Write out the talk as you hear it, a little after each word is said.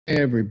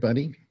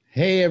Everybody.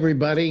 Hey,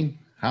 everybody.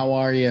 How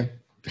are you?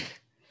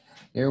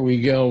 Here we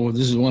go.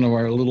 This is one of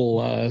our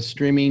little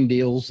streaming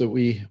deals that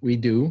we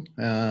do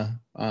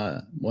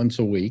once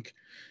a week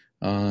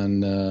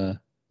on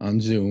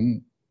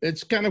Zoom.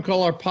 It's kind of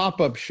called our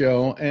pop-up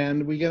show,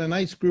 and we get a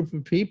nice group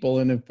of people.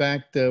 And in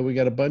fact, we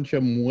got a bunch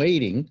of them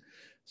waiting.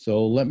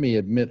 So let me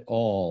admit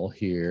all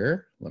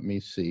here. Let me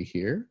see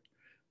here.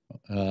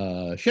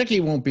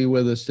 Shecky won't be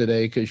with us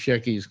today because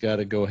Shecky's got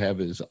to go have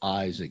his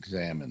eyes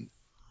examined.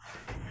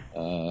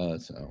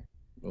 So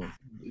we'll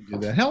do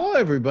that. Hello,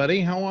 everybody.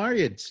 How are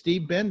you? It's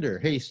Steve Bender.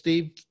 Hey,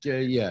 Steve.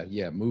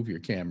 Yeah. Move your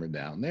camera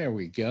down. There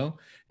we go.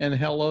 And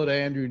hello to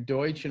Andrew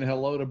Deutsch and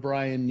hello to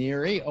Brian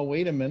Neary. Oh,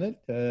 wait a minute.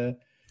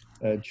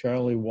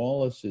 Charlie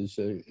Wallace is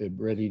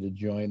ready to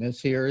join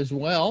us here as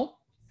well.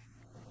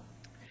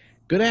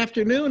 Good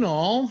afternoon,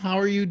 all. How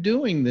are you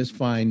doing this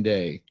fine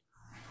day?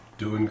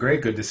 Doing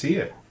great. Good to see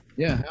you.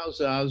 Yeah.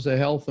 How's the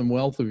health and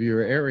wealth of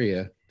your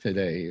area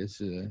today?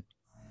 Is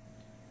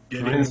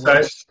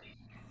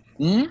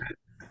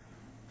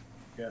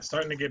Yeah,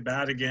 starting to get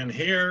bad again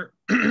here,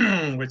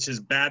 which is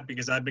bad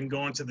because I've been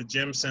going to the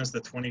gym since the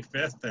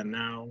 25th, and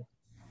now,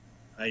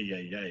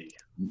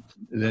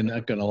 they're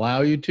not going to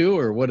allow you to,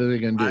 or what are they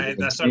going to do?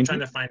 That's what I'm trying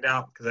to find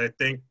out because I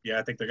think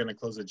they're going to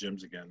close the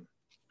gyms again.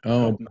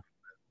 Oh,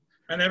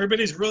 and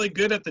everybody's really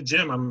good at the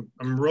gym.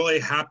 I'm really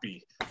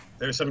happy.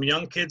 There's some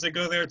young kids that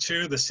go there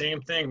too. The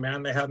same thing,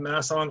 man. They have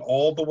masks on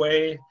all the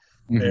way.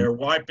 They're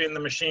wiping the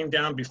machine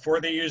down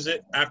before they use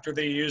it, after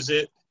they use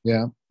it.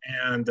 Yeah.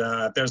 And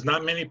there's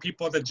not many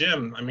people at the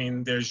gym. I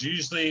mean, there's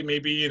usually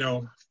maybe,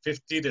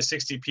 50 to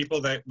 60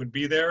 people that would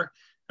be there.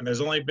 And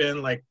there's only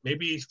been like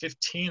maybe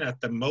 15 at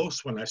the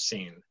most when I've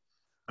seen.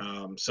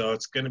 So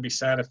it's going to be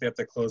sad if they have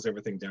to close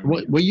everything down.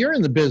 Well, you're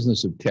in the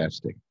business of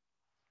testing.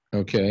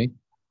 Okay.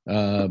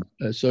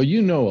 So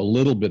you know a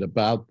little bit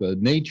about the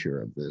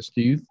nature of this.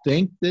 Do you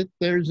think that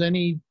there's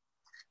any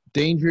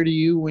danger to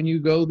you when you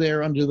go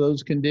there under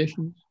those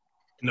conditions?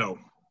 No.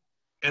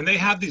 And they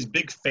have these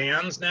big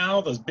fans now,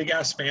 those big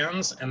ass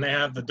fans, and they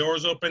have the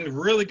doors open,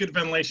 really good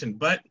ventilation.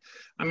 But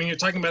I mean, you're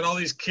talking about all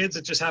these kids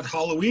that just had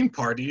Halloween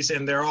parties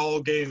and they're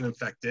all getting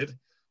infected.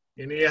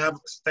 And you have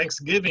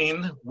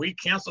Thanksgiving. We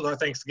canceled our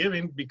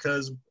Thanksgiving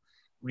because,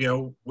 we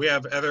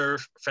have other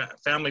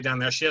family down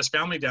there. She has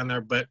family down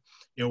there, but,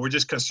 we're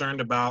just concerned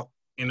about,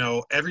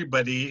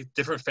 everybody,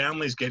 different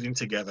families getting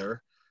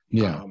together.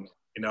 Yeah.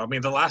 I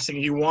mean, the last thing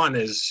you want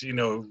is,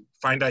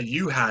 find out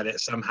you had it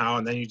somehow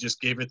and then you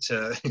just gave it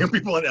to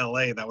people in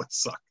LA. That would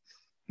suck.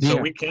 So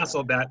we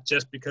canceled that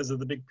just because of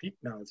the big peak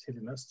now. It's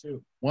hitting us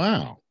too.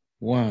 Wow.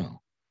 We're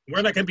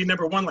not going to be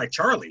number one like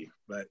Charlie,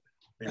 but,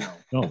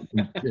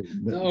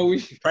 No, we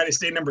try to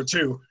stay number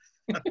two.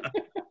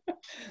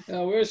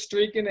 No, we're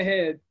streaking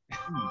ahead.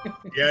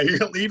 Yeah,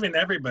 you're leaving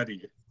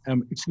everybody.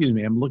 Excuse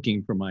me. I'm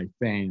looking for my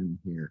fan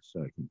here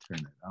so I can turn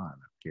it on up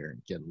here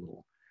and get a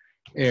little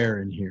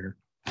air in here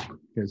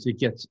because it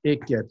gets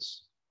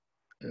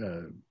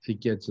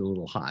a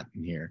little hot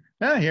in here.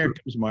 Here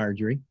comes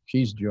Marjorie.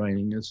 She's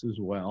joining us as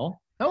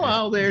well.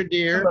 Hello there,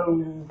 dear.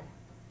 Hello.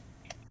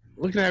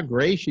 Look at how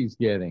gray she's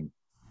getting.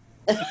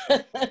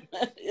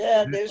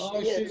 Yeah, there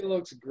she She is.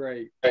 looks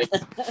great.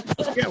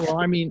 Yeah, well,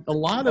 I mean, a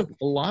lot of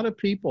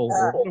people,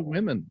 a lot of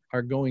women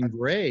are going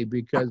gray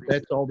because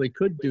that's all they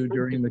could do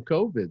during the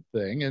COVID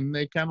thing, and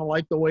they kind of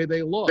like the way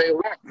they look.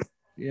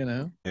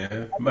 Yeah,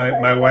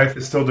 my wife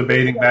is still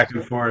debating back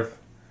and forth.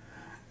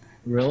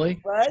 Really?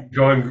 What?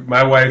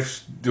 My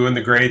wife's doing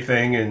the gray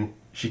thing, and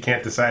she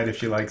can't decide if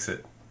she likes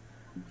it.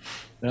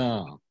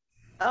 No.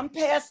 I'm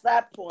past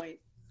that point.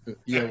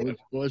 Yeah.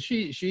 Well,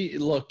 she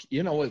look.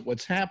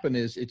 What's happened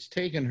is it's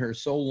taken her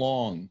so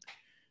long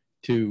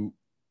to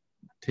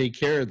take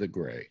care of the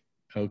gray,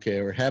 okay,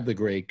 or have the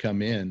gray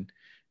come in,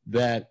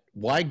 that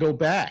why go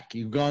back?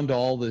 You've gone to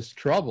all this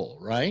trouble,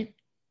 right?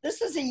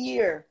 This is a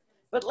year.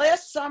 But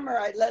last summer,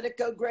 I let it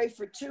go gray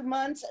for 2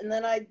 months, and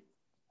then I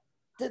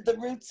did the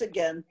roots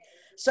again.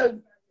 So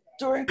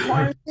during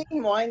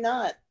quarantine, why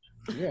not?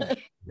 Yeah,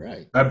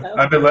 right.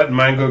 I've been letting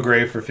mine go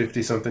gray for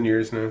 50-something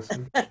years now.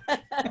 So.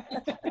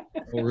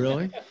 Oh,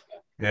 really?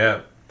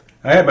 Yeah.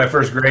 I had my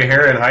first gray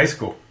hair in high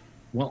school.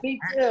 Well, Me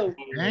too.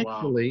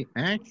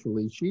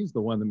 actually, she's the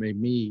one that made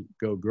me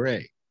go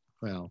gray.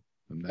 Well,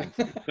 and that's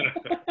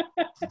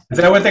Is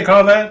that what they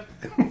call that?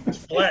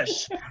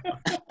 Flesh.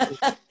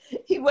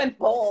 He went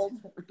bald.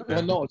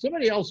 well, no,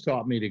 somebody else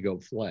taught me to go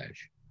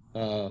flesh.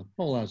 Hold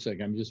on a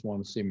second. I just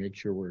want to make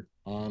sure we're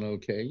on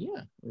okay.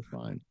 Yeah, we're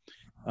fine.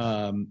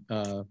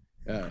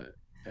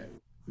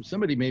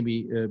 Somebody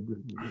maybe,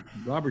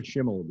 Robert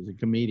Schimmel was a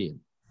comedian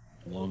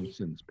long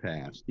since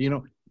passed.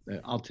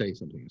 I'll tell you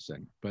something in a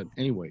second. But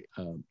anyway,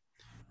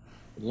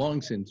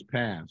 long since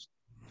passed.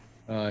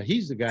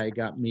 He's the guy who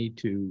got me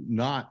to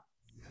not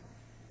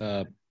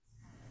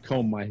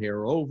comb my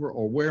hair over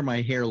or wear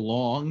my hair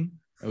long,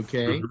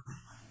 okay?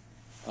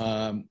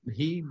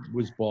 He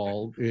was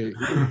bald. He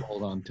was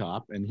bald on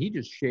top, and he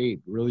just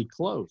shaved really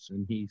close.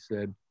 And he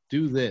said,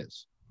 "Do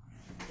this."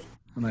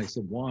 And I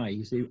said, "Why?"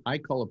 He said, "I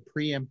call it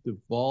preemptive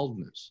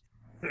baldness."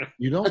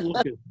 You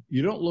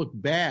don't look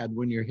bad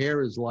when your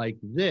hair is like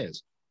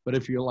this. But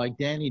if you're like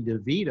Danny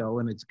DeVito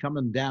and it's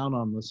coming down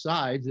on the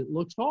sides, it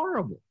looks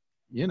horrible,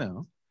 you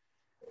know.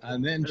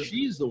 And then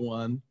she's the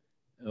one.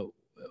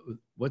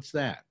 What's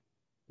that?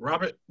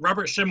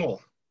 Robert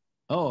Schimmel.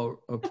 Oh,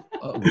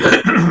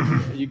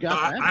 you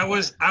got that?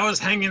 I was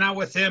hanging out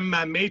with him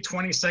May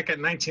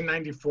 22nd,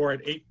 1994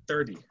 at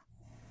 8:30.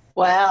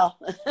 Wow.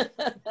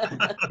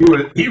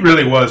 He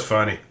really was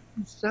funny.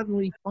 You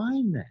suddenly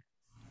find that?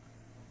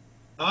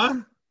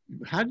 Huh?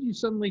 How did you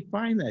suddenly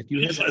find that? You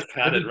He had just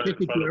had it every right in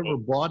ticket front you of ever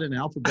him. bought in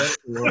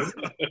alphabetical order?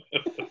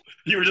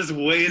 You were just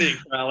waiting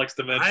for Alex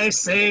to mention. I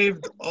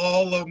saved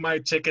all of my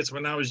tickets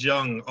when I was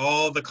young,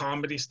 all the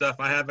comedy stuff.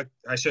 I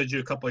showed you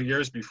a couple of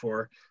years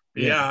before.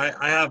 But yeah,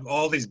 I have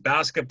all these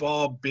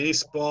basketball,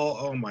 baseball.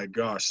 Oh my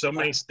gosh, so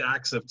many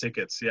stacks of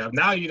tickets. Yeah,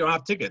 now you don't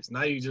have tickets.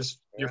 Now you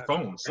just your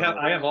phone. So.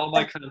 I have all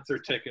my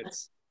concert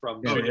tickets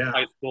from yeah.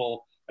 high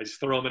school. I just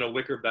throw them in a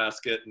wicker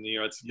basket, and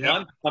it's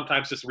fun.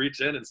 Sometimes just reach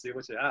in and see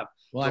what you have.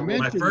 Well, I my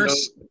mentioned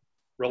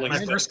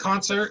first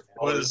concert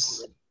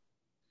was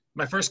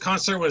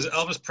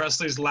Elvis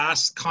Presley's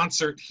last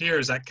concert here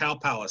is at Cal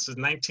Palace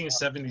in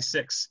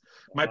 1976.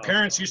 My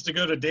parents used to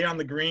go to Day on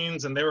the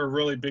Greens, and they were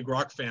really big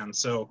rock fans.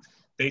 So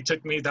they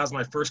took me. That was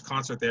my first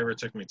concert they ever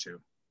took me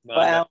to.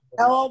 Wow.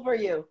 How old were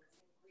you?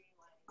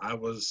 I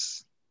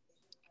was.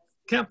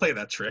 Can't play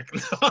that trick.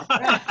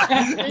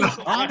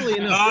 Oddly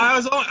enough,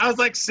 I was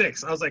like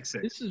 6.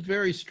 This is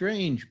very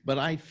strange, but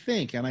I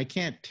think, and I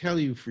can't tell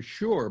you for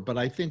sure, but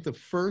I think the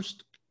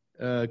first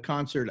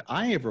concert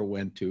I ever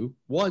went to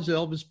was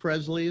Elvis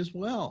Presley as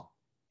well.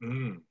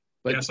 Mm.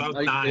 But yes, I was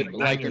like, nine in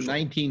years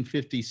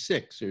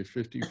 1956 or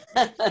 50,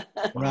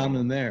 around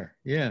in there.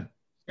 Yeah.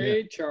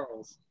 Ray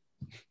Charles.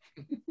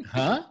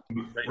 Huh?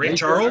 Ray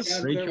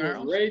Charles? Ray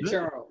Charles. Ray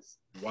Charles.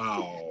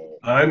 Wow.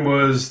 Mine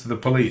was the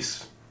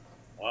Police.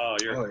 Oh,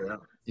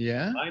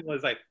 Yeah. Mine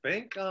was, I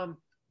think,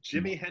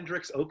 Jimi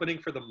Hendrix opening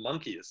for the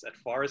Monkees at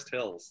Forest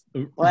Hills.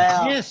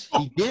 Wow. Yes,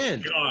 he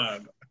did.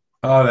 God.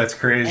 Oh, that's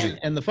crazy.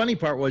 And the funny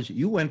part was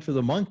you went for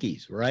the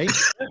Monkees, right?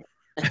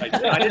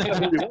 I didn't know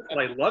who he was, but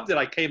I loved it.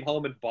 I came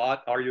home and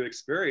bought Are You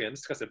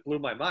Experienced because it blew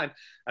my mind.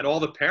 And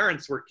all the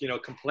parents were,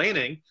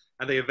 complaining,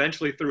 and they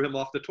eventually threw him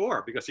off the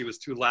tour because he was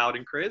too loud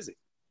and crazy.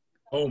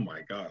 Oh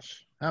my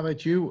gosh. How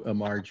about you,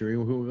 Marjorie?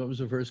 What was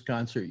the first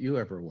concert you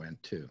ever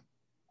went to?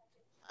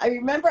 I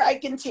remember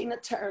Ike and Tina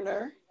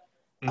Turner,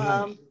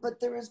 but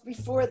there was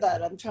before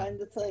that. I'm trying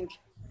to think.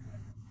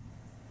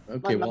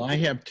 Okay, well, I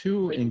have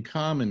two in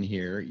common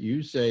here.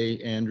 You say,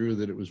 Andrew,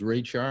 that it was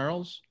Ray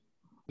Charles.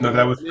 No,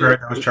 that was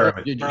correct. That was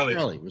Charlie.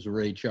 Charlie was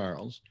Ray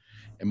Charles.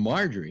 And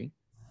Marjorie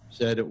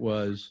said it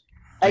was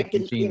Ike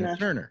and Tina Tina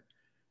Turner.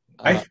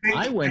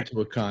 I went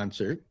to a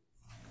concert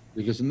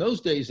because in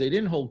those days they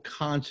didn't hold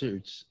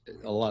concerts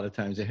a lot of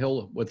times. They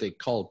held what they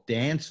called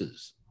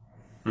dances.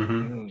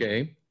 Mm-hmm.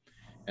 Okay.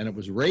 And it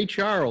was Ray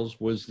Charles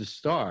was the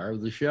star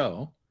of the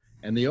show.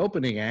 And the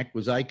opening act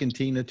was Ike and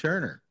Tina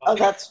Turner. Oh,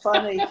 that's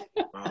funny.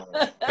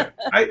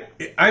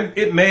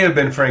 It may have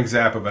been Frank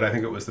Zappa, but I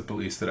think it was the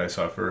Police that I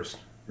saw first.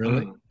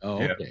 Really?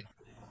 Oh, Yeah. okay.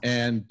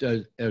 And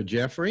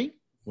Jeffrey,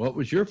 what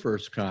was your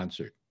first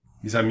concert?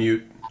 He's on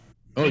mute.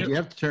 Oh, you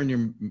have to turn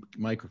your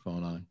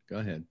microphone on. Go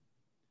ahead.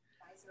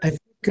 I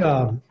think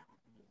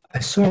I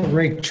saw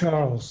Ray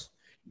Charles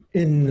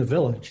in the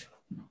Village.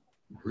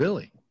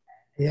 Really?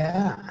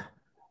 Yeah.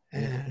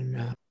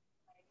 And,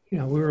 we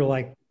were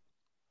like,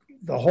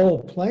 the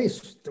whole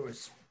place, there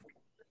was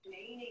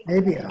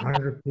maybe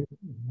 100 people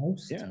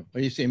most. Yeah.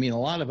 Well, you see, I mean, a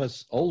lot of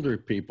us older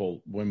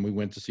people, when we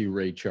went to see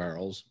Ray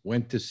Charles,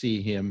 went to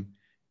see him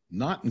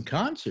not in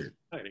concert,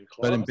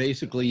 but in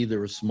basically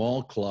either a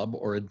small club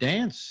or a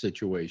dance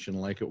situation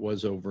like it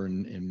was over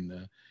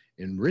in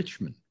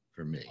Richmond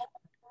for me.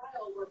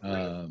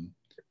 And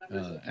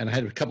I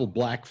had a couple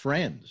black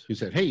friends who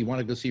said, hey, you want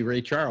to go see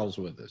Ray Charles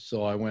with us?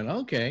 So I went,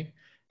 okay.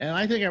 And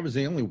I think I was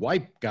the only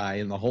white guy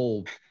in the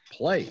whole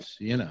place,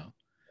 Yeah,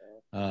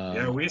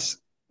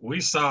 we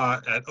saw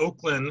at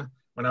Oakland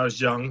when I was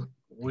young.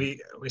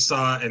 We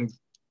saw in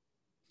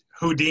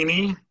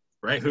Houdini,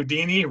 right?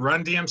 Houdini,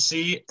 Run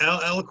DMC,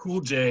 LL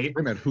Cool J. Wait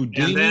a minute,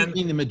 Houdini? And then, you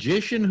mean the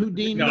magician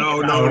Houdini?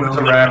 No,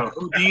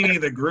 Houdini,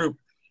 the group.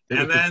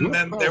 And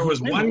then there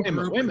was one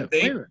group. Wait a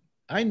minute.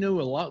 I know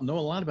a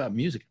lot about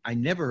music. I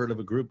never heard of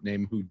a group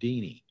named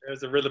Houdini.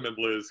 There's a rhythm and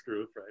blues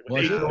group,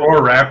 right?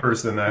 More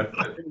rappers than that.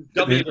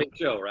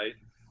 Show, right?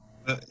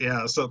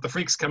 Yeah, so the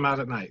Freaks come out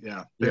at night.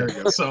 Yeah, there we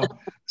go.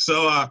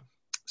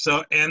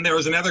 So, and there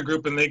was another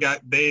group, and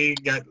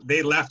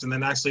they left, and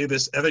then actually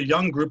this other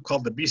young group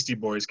called the Beastie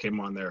Boys came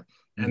on there.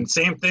 And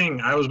same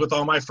thing, I was with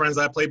all my friends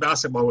I played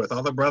basketball with,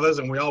 all the brothers,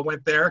 and we all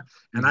went there.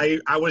 And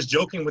I was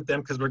joking with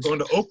them because we're going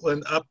to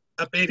Oakland up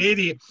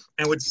 880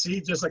 and would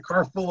see just a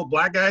car full of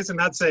black guys, and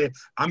I'd say,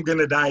 I'm going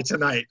to die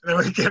tonight. And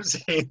we kept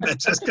saying that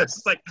just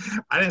because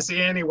I didn't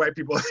see any white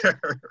people there.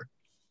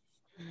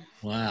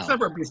 Wow. Except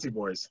for Beastie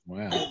Boys.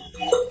 Wow.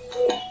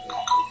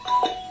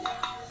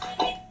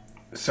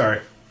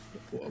 Sorry.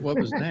 What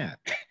was that?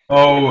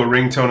 Oh, a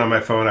ringtone on my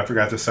phone. I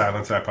forgot to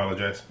silence. I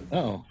apologize.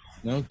 Oh.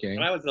 Okay.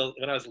 When I was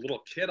a little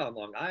kid on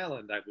Long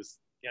Island, I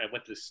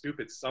went to this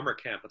stupid summer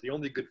camp, but the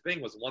only good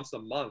thing was once a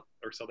month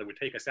or so they would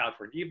take us out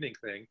for an evening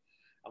thing.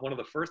 And one of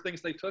the first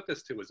things they took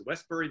us to was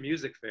Westbury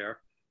Music Fair,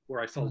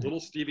 where I saw Little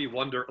Stevie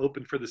Wonder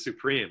open for the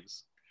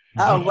Supremes.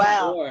 Oh,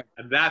 wow. Boy.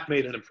 And that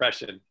made an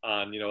impression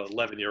on,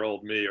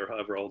 11-year-old me, or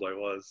however old I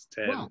was,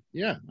 10. Well,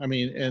 yeah. I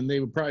mean, and they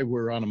probably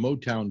were on a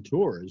Motown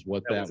tour is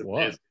what that was.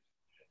 Amazing.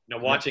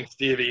 Watching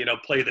Stevie,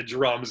 play the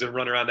drums and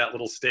run around that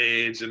little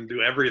stage and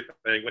do everything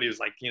when he was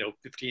like,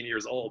 15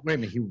 years old. Wait a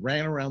minute, he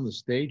ran around the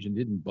stage and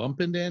didn't bump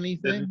into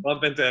anything? Didn't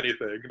bump into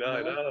anything. No,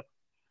 I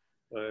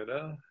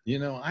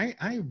know.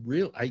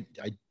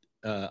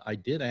 I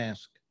did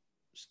ask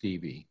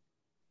Stevie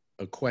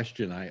a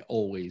question I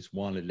always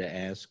wanted to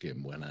ask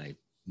him when I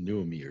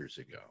knew him years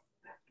ago.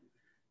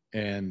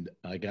 And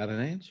I got an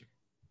answer.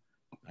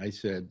 I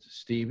said,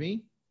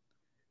 Stevie,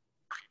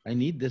 I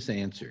need this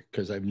answer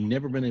because I've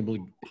never been able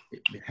to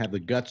have the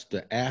guts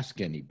to ask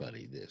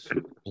anybody this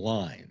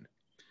blind.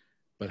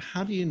 But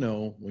how do you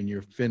know when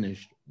you're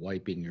finished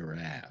wiping your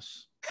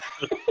ass?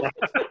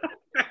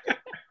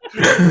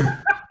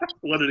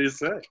 What did he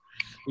say?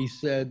 He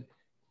said,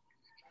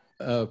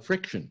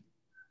 friction.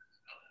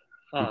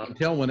 You can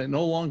tell when it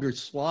no longer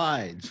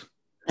slides.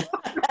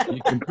 You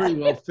can pretty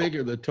well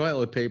figure the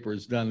toilet paper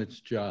has done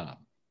its job.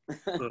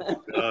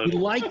 He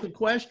liked the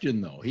question,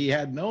 though. He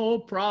had no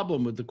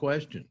problem with the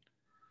question.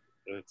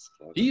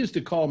 He used to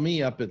call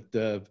me up at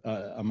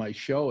on my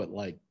show at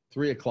like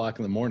 3 o'clock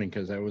in the morning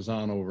because I was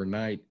on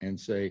overnight and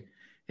say,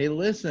 hey,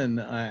 listen,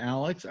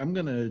 Alex, I'm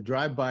going to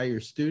drive by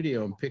your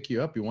studio and pick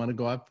you up. You want to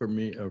go out for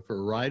a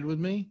ride with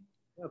me?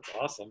 That's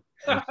awesome.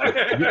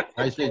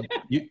 I said,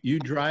 you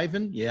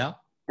driving? Yeah.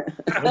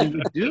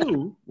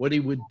 What he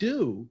would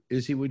do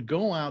is he would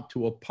go out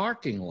to a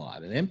parking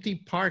lot, an empty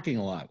parking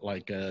lot,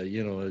 like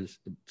a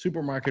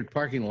supermarket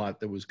parking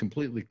lot that was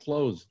completely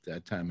closed at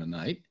that time of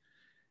night.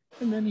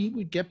 And then he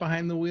would get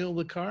behind the wheel of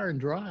the car and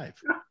drive.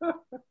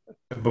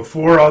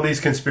 Before all these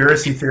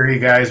conspiracy theory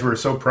guys were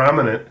so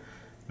prominent,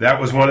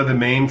 that was one of the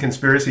main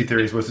conspiracy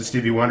theories, was that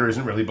Stevie Wonder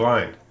isn't really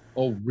blind.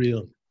 Oh,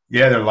 really?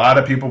 Yeah, there are a lot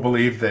of people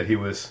believe that he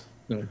was.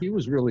 No, he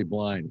was really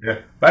blind.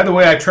 Yeah. By the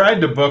way, I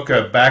tried to book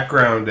a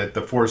background at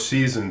the Four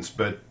Seasons,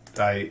 but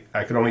I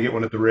could only get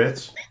one at the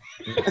Ritz.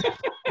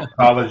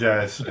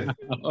 Apologize.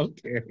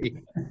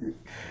 Okay.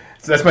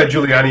 So that's my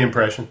Giuliani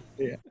impression.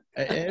 Yeah.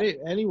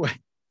 Anyway,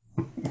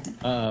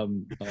 what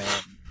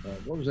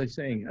was I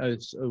saying?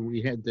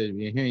 We had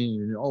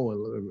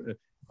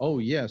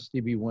yes,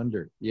 Stevie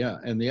Wonder. Yeah,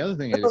 and the other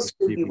thing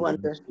Stevie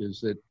Wonder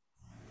is that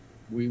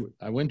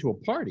I went to a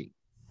party.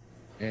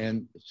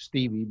 And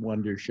Stevie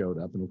Wonder showed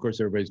up. And of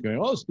course, everybody's going,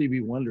 oh, Stevie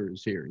Wonder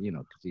is here,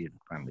 because he had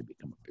finally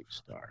become a big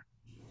star.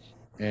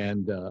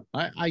 And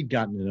I'd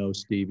gotten to know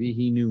Stevie.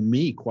 He knew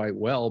me quite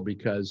well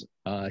because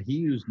he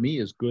used me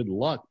as good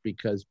luck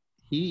because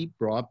he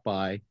brought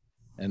by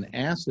an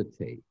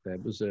acetate.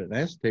 An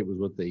acetate was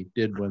what they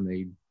did when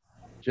they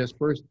just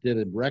first did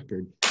a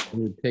record. They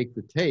would take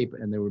the tape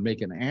and they would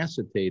make an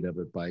acetate of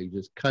it by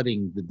just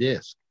cutting the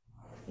disc.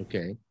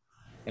 Okay.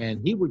 And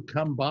he would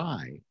come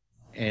by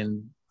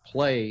and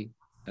play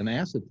an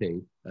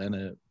acetate in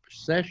a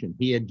session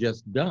he had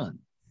just done.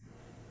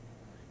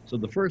 So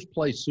the first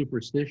place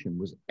Superstition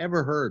was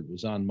ever heard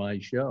was on my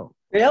show.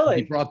 Really?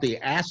 He brought the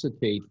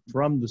acetate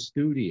from the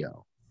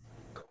studio.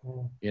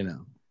 Cool.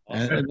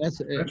 And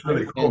that's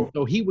really cool. And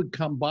so he would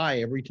come by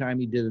every time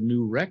he did a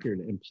new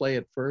record and play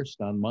it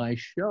first on my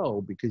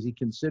show because he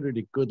considered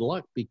it good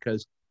luck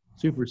because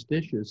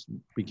Superstitious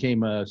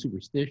became a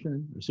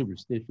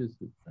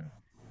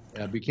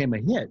became a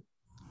hit.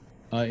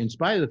 In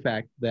spite of the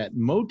fact that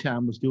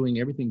Motown was doing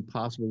everything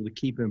possible to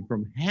keep him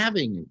from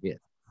having a hit.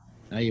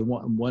 Now you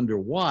wonder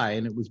why,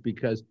 and it was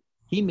because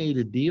he made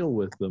a deal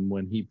with them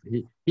when he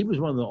was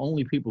one of the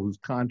only people whose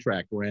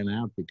contract ran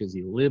out because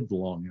he lived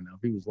long enough.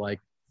 He was like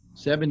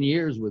 7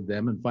 years with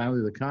them, and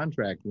finally the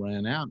contract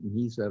ran out, and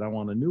he said, I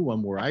want a new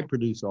one where I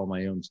produce all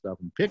my own stuff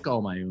and pick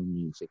all my own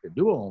music and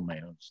do all my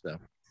own stuff.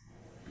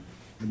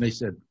 And they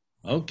said,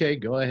 okay,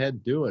 go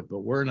ahead, do it, but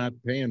we're not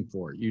paying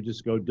for it. You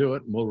just go do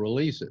it, and we'll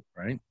release it,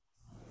 right?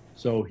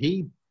 So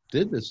he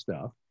did this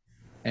stuff,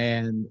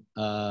 and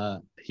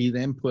he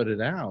then put it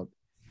out,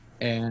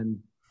 and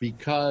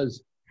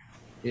because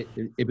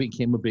it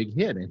became a big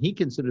hit, and he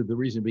considered the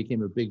reason it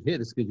became a big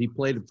hit is because he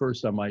played it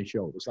first on my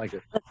show. It was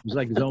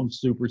like his own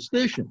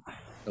Superstition.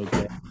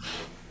 Okay,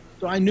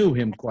 so I knew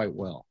him quite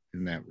well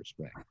in that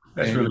respect.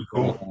 That's really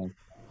cool.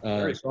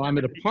 So I'm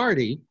at a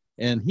party,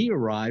 and he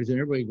arrives, and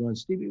everybody going,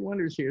 Stevie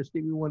Wonder's here,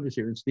 Stevie Wonder's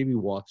here, and Stevie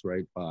walks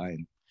right by,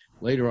 and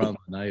later on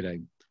the night,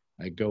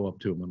 I go up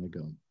to him and I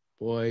go,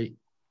 boy,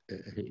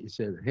 he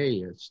said,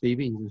 hey,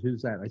 Stevie. He says,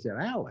 who's that? I said,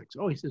 Alex.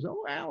 Oh, he says,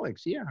 oh,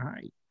 Alex. Yeah,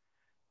 hi.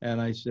 And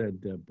I said,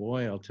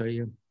 boy, I'll tell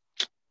you,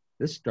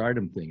 this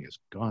stardom thing has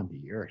gone to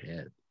your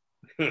head.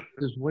 He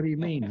says, what do you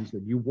mean? He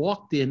said, you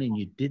walked in and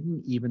you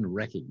didn't even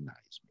recognize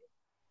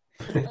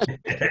me.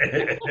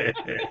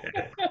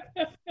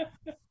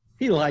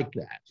 He liked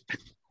that.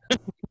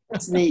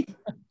 That's neat.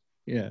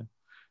 Yeah.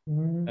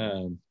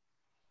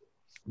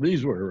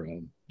 These were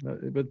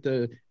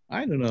But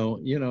I don't know.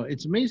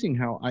 It's amazing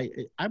how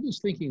I was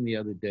thinking the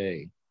other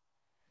day.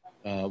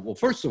 Well,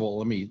 first of all,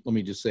 let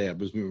me just say,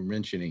 we were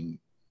mentioning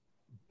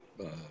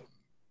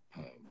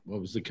what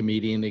was the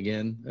comedian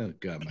again? Oh,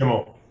 God,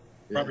 Kimmel.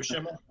 Robert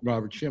Schimmel.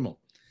 Robert Schimmel,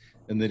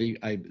 and that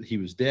he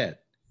was dead.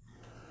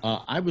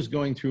 I was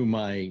going through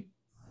my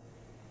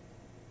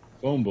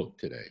phone book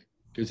today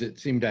because it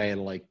seemed I had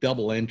like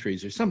double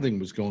entries or something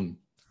was going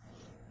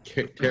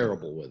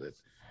terrible with it.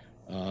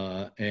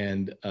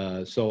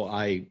 So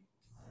I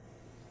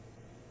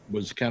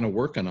was kind of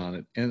working on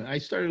it, and I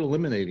started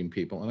eliminating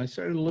people, and I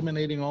started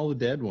eliminating all the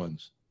dead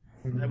ones.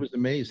 And I was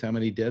amazed how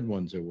many dead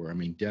ones there were. I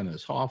mean,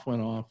 Dennis Hoff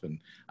went off, and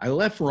I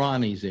left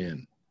Ronnie's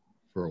in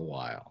for a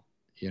while.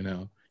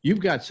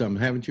 You've got some,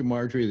 haven't you,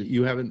 Marjorie, that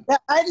you haven't? Yeah,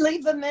 I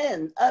leave them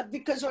in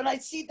because when I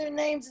see their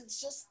names, it's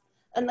just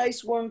a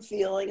nice warm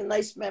feeling, a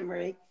nice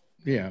memory.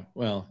 Yeah,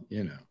 well,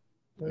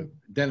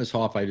 Dennis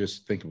Hoff, I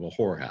just think of a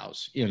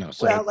whorehouse,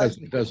 so Well,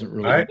 it doesn't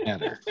really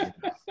matter.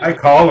 I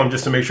call them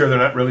just to make sure they're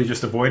not really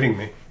just avoiding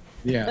me.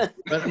 Yeah,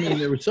 but I mean,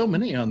 there were so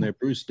many on there.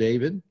 Bruce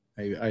David,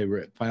 I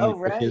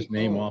finally took his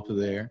name off of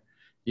there.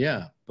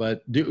 Yeah,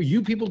 but do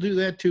you people do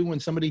that too? When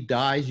somebody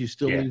dies, you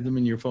still leave them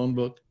in your phone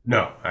book?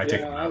 No, I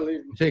take them out.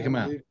 Take them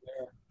out.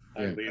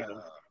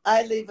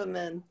 I leave them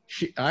in.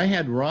 I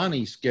had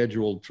Ronnie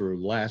scheduled for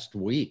last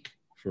week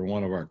for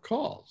one of our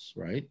calls,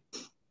 right?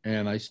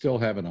 And I still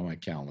have it on my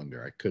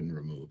calendar. I couldn't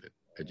remove it.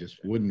 I just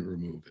wouldn't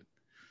remove it.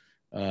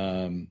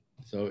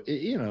 So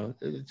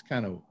it's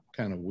kind of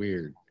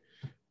weird.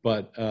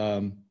 But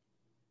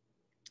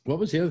what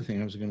was the other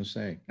thing I was going to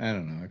say? I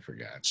don't know. I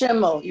forgot.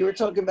 Schimmel. You were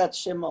talking about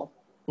Schimmel.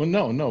 Well,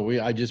 no.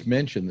 I just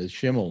mentioned that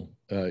Schimmel.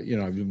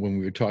 When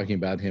we were talking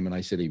about him, and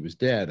I said he was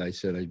dead. I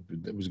said I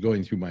was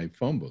going through my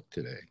phone book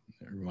today.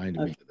 It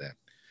reminded me of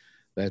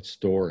that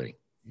story.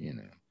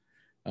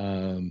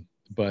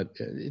 But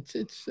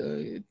it's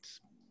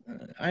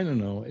I don't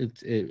know.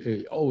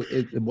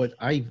 What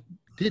I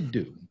did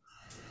do.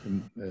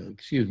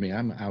 Excuse me,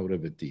 I'm out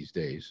of it these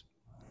days.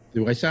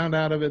 Do I sound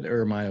out of it,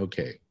 or am I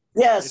okay?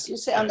 Yes, you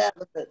sound out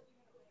of it.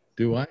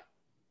 Do I?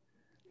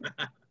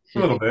 A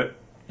little bit.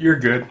 You're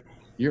good.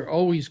 You're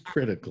always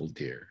critical,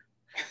 dear.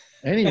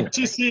 Anyway.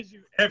 She sees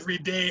you every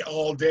day,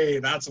 all day.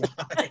 That's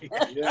why.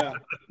 Yeah.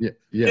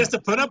 He has to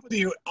put up with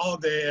you all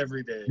day,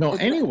 every day. No,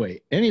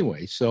 anyway.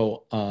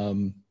 So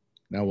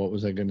now what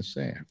was I going to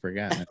say? I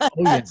forgot. Oh,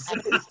 yeah.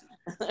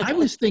 I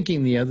was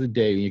thinking the other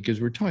day,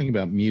 because we're talking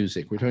about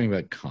music, we're talking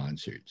about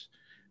concerts,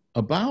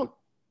 about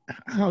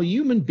how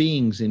human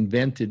beings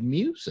invented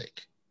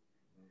music.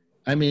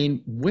 I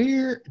mean,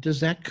 where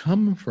does that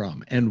come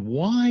from? And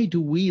why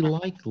do we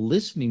like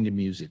listening to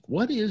music?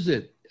 What is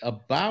it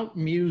about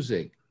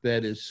music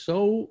that is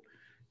so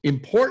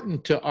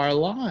important to our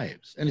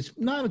lives? And it's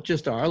not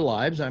just our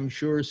lives. I'm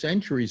sure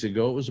centuries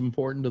ago it was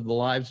important to the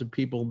lives of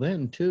people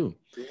then too.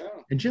 Yeah.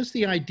 And just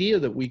the idea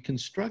that we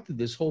constructed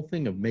this whole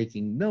thing of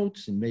making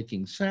notes and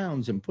making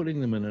sounds and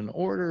putting them in an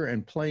order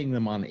and playing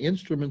them on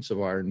instruments of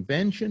our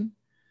invention.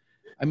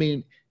 I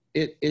mean,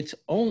 it's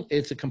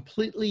a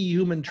completely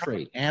human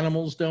trait.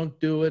 Animals don't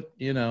do it,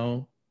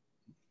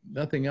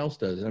 nothing else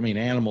does. I mean,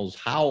 animals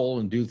howl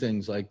and do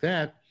things like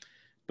that,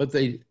 but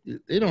they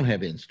don't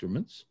have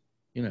instruments,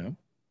 And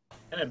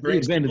it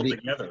brings people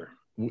together.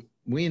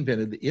 We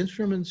invented the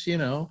instruments,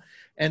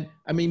 and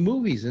I mean,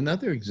 movies,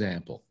 another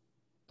example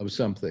of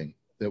something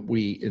that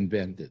we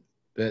invented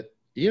that,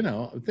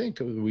 I think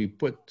we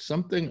put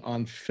something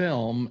on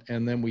film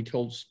and then we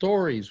told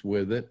stories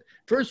with it.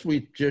 First,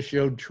 we just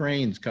showed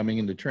trains coming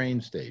into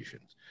train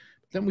stations.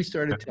 But then we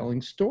started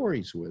telling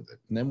stories with it.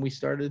 And then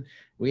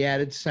we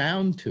added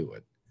sound to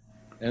it.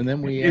 And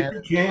then we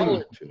added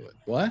color to it.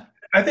 What?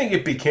 I think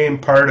it became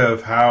part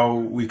of how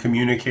we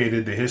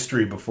communicated the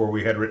history before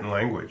we had written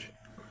language.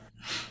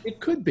 It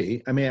could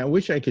be. I mean, I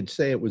wish I could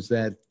say it was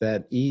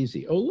that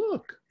easy. Oh,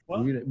 look.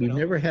 Well, we've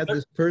never had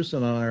this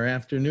person on our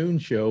afternoon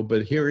show,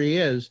 but here he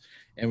is.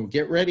 And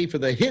get ready for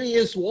the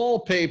hideous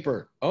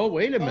wallpaper. Oh,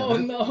 wait a minute. Oh,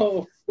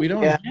 no. We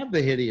don't have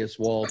the hideous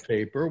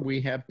wallpaper. We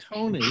have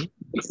Tony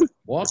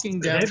walking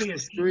down the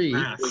street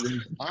with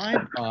his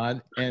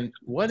iPod. And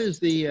what is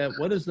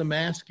the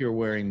mask you're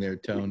wearing there,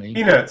 Tony?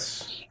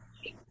 Peanuts.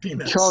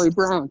 Charlie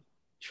Brown.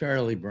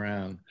 Charlie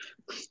Brown.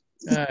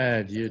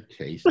 You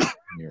taste it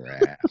in your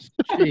ass.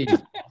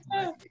 Jeez.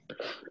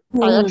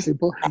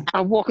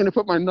 I'm walking to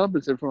put my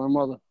numbers in for my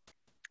mother.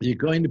 You're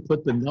going to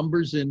put the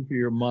numbers in for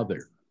your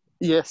mother.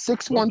 Yeah,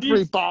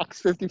 613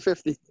 box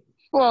 50/50.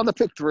 Well, to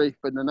pick 3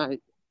 for the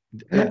night.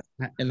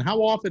 And how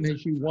often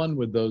has she won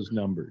with those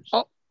numbers?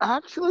 Oh,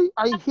 actually,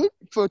 I hit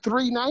for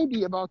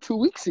 390 about 2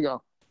 weeks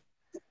ago.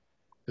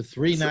 The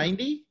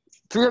 390?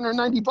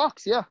 390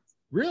 bucks, yeah.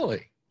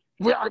 Really?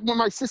 When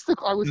my sister,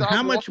 I was.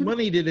 How much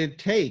money did it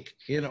take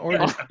in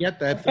order to get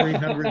that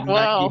 390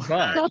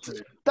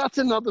 bucks? That's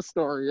another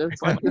story.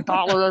 It's like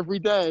 $1 every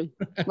day.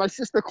 My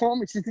sister called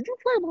me. She said, "Did you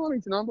play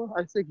Lonnie's number?"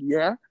 I said,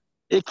 "Yeah."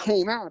 It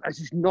came out. I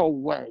said, "No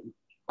way."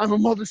 I'm a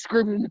mother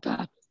screaming in the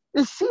back.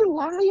 Is she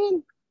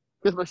lying?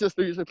 Because my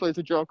sister usually plays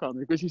a joke on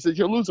me because she says,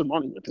 "You're losing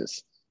money with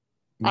this."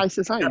 I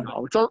says, I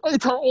know.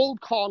 It's her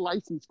old car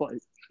license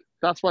plate.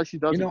 That's why she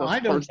doesn't. I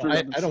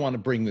don't want to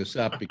bring this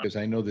up because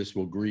I know this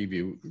will grieve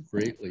you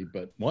greatly,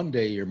 but one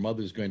day your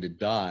mother's going to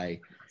die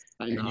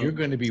and you're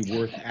going to be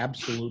worth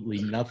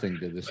absolutely nothing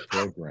to this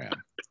program.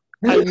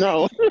 I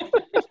know.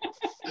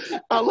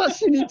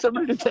 Unless you need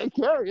somebody to take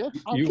care of you.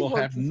 You will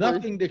have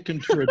nothing to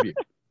contribute.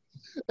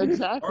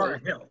 Exactly.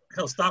 Or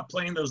he'll stop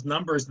playing those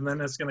numbers, and then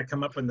it's going to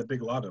come up in the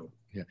big lotto.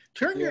 Yeah.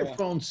 Turn your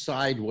phone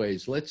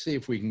sideways. Let's see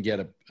if we can get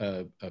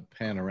a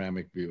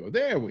panoramic view.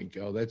 There we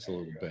go. That's a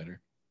little better.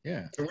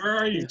 Yeah. So where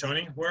are you,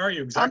 Tony? Where are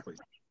you exactly?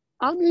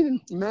 I'm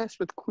in Mass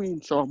with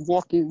Queens, so I'm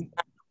walking.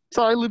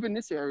 So I live in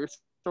this area,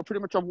 so pretty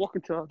much I'm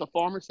walking to the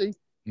pharmacy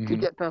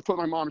to put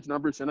my mom's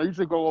numbers in. I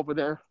usually go over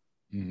there.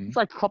 It's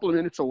like a couple of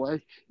minutes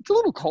away. It's a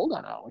little cold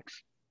out,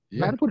 Alex.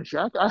 Yeah. I had to put a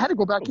jacket. I had to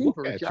go back in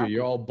for a jacket.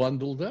 You're all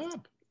bundled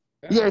up.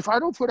 Yeah, if I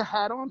don't put a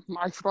hat on,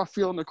 I start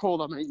feeling the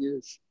cold on my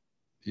ears.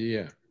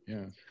 Yeah.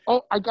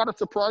 Oh, I got a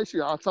surprise for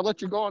you, Alex. I'll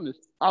let you go on this.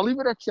 I'll leave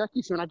it at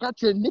Checky soon. I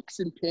got you a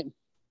Nixon pin.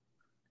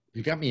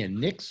 You got me a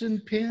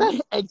Nixon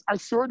pin? I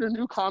saw the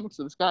new comics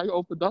that this guy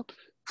opened up.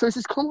 So he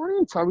says, come on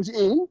in. So I was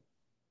in.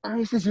 And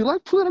he says, you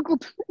like political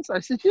pins? I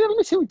said, yeah, let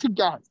me see what you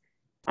got.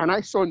 And I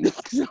saw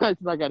Nixon. I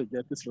said, I got to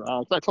get this for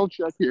Alex. I told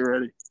Checky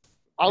already.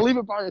 I'll leave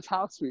it by his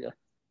house for you.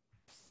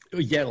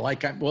 Yeah,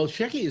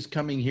 Shecky is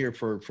coming here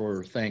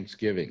for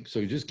Thanksgiving,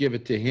 so just give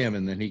it to him,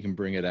 and then he can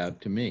bring it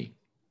out to me.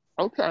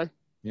 Okay.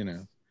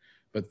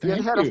 But thank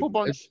you. Had a whole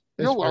bunch.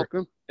 You're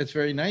welcome. That's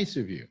very nice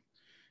of you.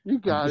 You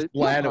got it.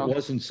 Glad it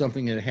wasn't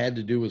something that had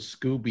to do with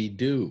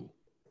Scooby-Doo.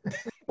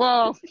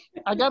 Well,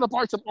 I got to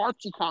buy some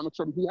Archie comics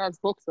from him. He has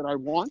books that I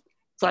want,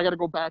 so I got to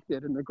go back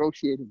there to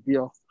negotiate a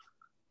deal.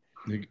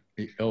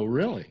 Oh,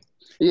 really?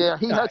 Yeah,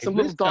 he had some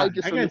little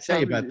digests. I got to tell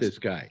you about this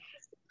guy.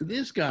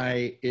 This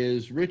guy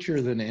is richer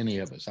than any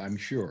of us, I'm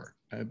sure.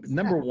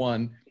 Number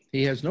one,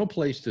 he has no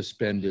place to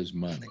spend his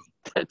money.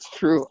 That's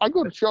true. I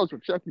go to shows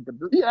with Chucky, but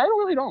I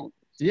really don't.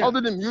 Yeah. Other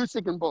than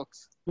music and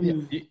books. Yeah.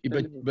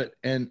 But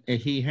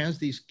he has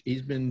these.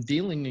 He's been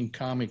dealing in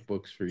comic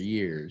books for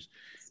years,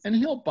 and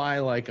he'll buy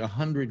like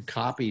 100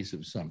 copies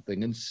of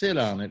something and sit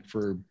on it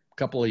for a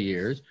couple of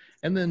years,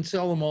 and then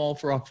sell them all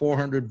for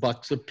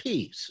 $400 a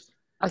piece.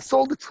 I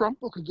sold the Trump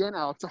book again,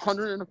 Alex,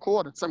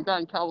 $125. Some guy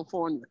in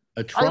California.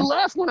 I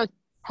laughed when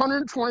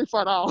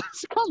 $125.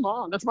 Come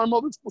on, that's my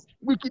mother's book.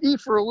 We could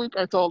eat for a week.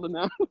 I told her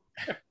now.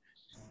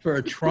 For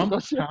a Trump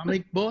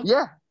comic book?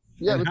 Yeah.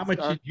 And how much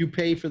did you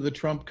pay for the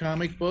Trump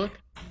comic book?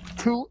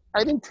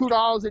 I think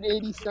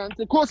 $2.80.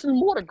 It cost me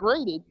more to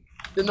grade it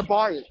than to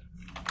buy it.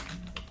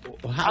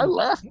 I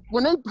laughed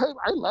when they pay.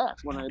 I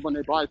laughed when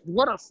they buy it.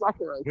 What a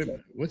sucker!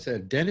 What's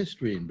that?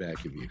 Dentistry in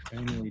back of you?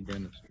 Family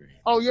dentistry.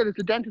 Oh yeah, there's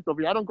a dentist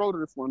over here. I don't go to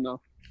this one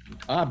though.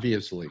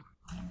 Obviously.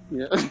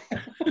 Yeah.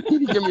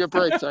 You give me a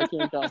break, so I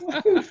can't go.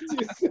 You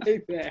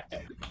say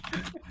that.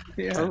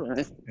 Yeah. All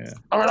right. Yeah.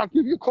 All right. I'll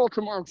give you a call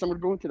tomorrow because I'm going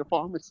to go into the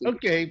pharmacy.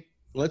 Okay.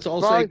 Let's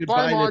all say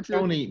goodbye to Marjorie.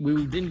 Tony.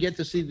 We didn't get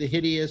to see the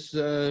hideous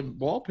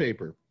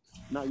wallpaper.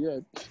 Not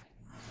yet.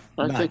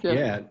 Not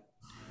yet.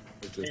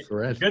 It's a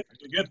threat. The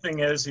good thing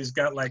is he's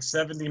got like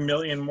 70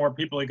 million more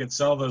people he could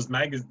sell those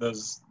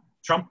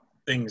Trump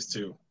things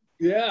to.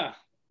 Yeah.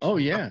 Oh,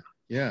 yeah.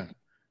 Yeah.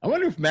 I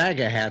wonder if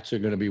MAGA hats are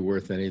going to be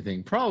worth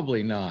anything.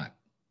 Probably not.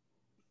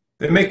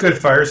 They make good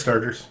fire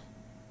starters.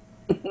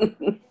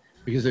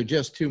 Because there are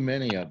just too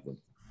many of them.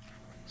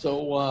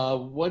 So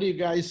what do you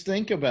guys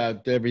think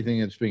about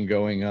everything that's been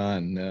going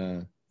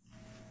on?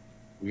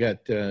 We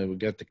got the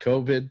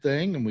COVID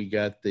thing, and we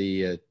got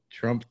the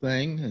Trump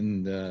thing,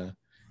 and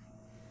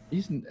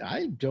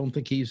I don't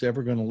think he's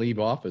ever going to leave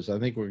office. I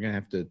think we're going to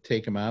have to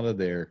take him out of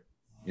there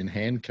in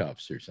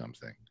handcuffs or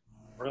something.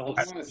 Or he'll,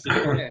 I wanna see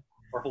that.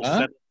 or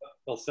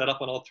he'll set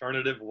up an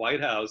alternative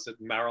White House at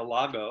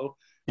Mar-a-Lago.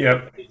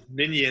 Yep. His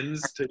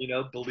minions to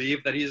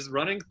believe that he's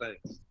running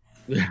things.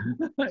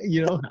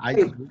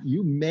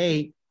 You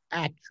may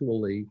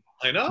actually.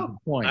 I know.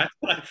 Point.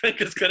 I think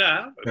it's going to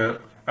happen. Yeah.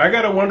 I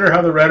got to wonder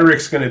how the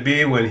rhetoric's going to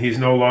be when he's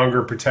no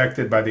longer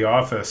protected by the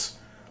office,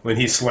 when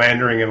he's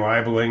slandering and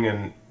libeling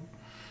and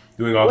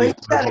doing all these.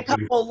 He's got a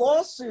couple of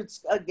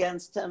lawsuits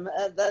against him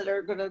that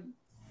are going to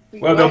be.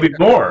 Well, there'll be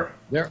more.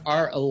 There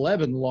are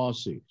 11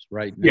 lawsuits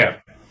right now.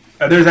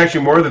 Yeah. There's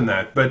actually more than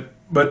that. But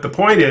the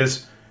point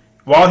is,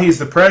 while he's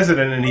the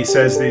president and he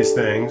says these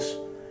things,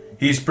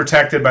 he's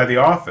protected by the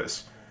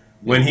office.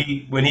 When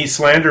he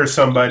slanders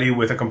somebody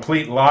with a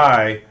complete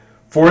lie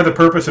for the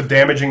purpose of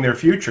damaging their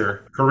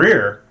future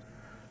career,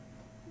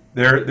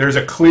 there's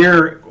a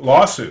clear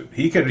lawsuit.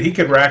 He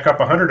could rack up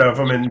 100 of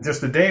them in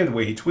just a day the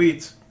way he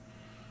tweets.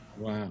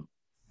 Wow.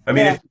 I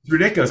mean, It's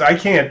ridiculous. I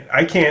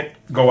can't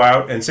go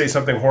out and say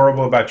something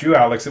horrible about you,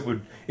 Alex, that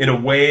would in a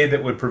way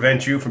that would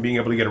prevent you from being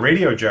able to get a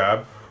radio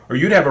job, or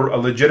you'd have a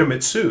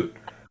legitimate suit.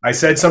 I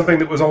said something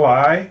that was a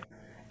lie,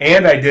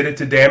 and I did it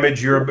to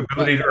damage your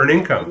ability to earn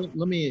income.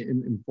 Let me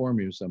inform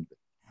you something.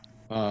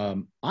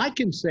 I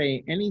can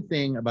say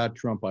anything about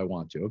Trump I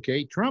want to.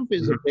 Okay, Trump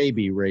is a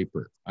baby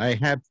raper. I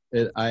have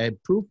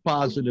proof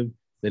positive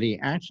that he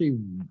actually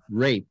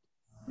raped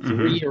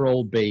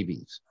 3-year-old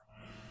babies.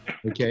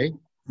 Okay.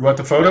 You want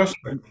the photos?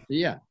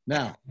 Yeah.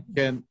 Now,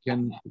 can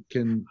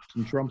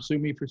Trump sue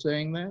me for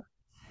saying that?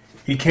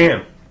 He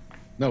can.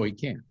 No, he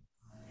can't.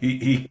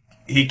 He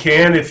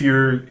can if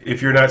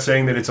you're not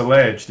saying that it's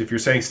alleged. If you're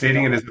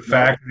stating it as a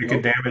fact, it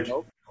could damage.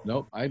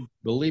 Nope.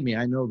 Believe me,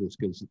 I know this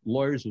because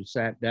lawyers have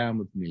sat down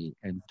with me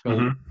and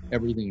told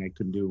everything I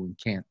can do and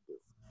can't do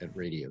at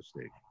radio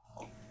stations.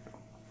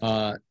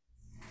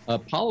 A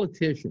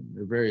politician,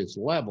 at various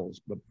levels,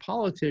 but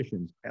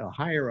politicians, the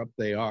higher up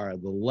they are,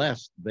 the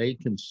less they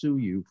can sue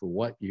you for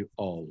what you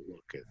all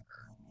look at.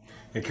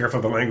 Be careful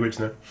of the language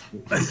now.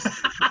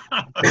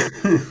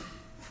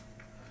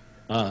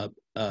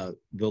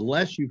 The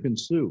less you can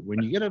sue.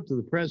 When you get up to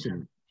the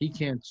president, he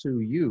can't sue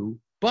you,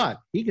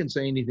 but he can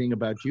say anything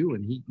about you,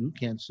 and you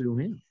can't sue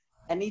him.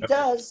 And he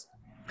does.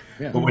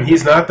 Yeah. But when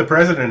he's not the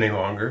president any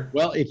longer.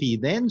 Well, if he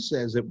then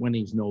says it when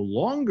he's no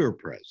longer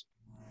president,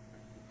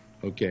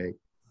 okay,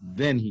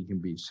 then he can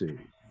be sued.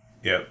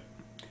 Yeah.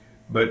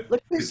 But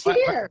look who's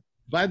here.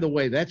 By the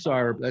way, that's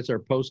our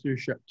poster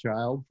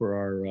child for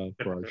our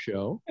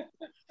show.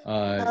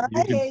 Hi,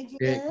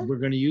 Adrian. We're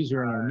going to use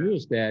her in our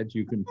newest ads.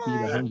 You can feed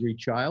a hungry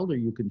child, or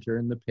you can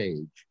turn the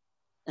page.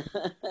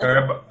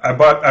 I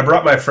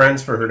brought my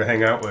friends for her to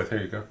hang out with.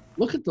 Here you go.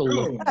 Look at the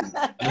look.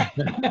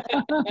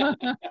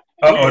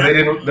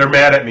 They're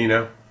mad at me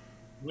now.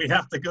 We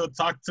have to go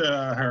talk to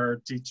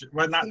her teacher.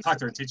 Well, not talk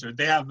to her teacher.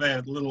 They have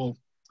little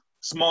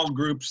small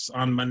groups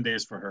on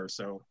Mondays for her.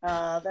 So.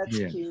 That's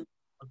cute.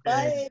 Okay.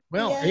 Bye.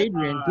 Well,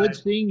 Adrian, good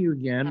seeing you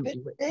again.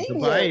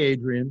 Goodbye,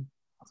 Adrian.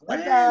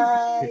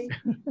 Bye.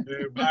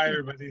 Bye,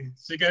 everybody.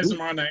 See you guys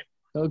tomorrow night.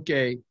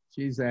 Okay.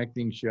 She's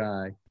acting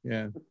shy.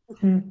 Yeah.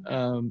 He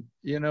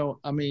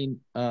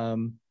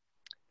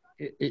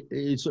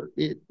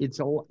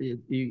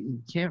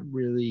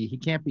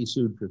can't be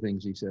sued for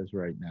things he says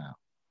right now.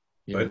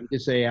 You can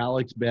say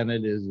Alex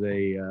Bennett is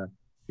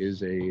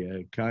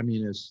a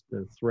communist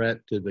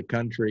threat to the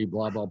country,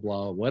 blah, blah,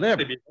 blah,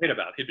 whatever. He'd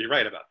be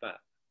right about that.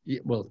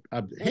 Yeah, well,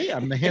 hey,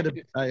 I'm the head of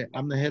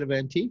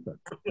Antifa.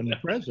 I'm the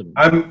president.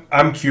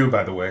 I'm Q,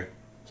 by the way.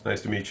 It's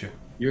nice to meet you.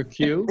 You're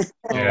Q?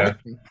 Yeah.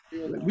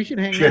 We should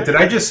hang out. Shit, did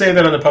I just say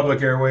that on the public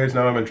airwaves?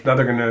 Now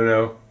they're going to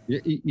know.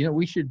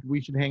 We should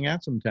hang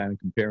out sometime and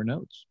compare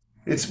notes.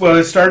 It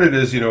started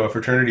as a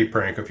fraternity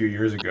prank a few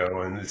years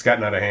ago, and it's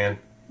gotten out of hand.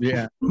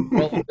 Yeah.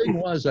 Well, the thing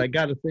was, I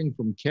got a thing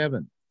from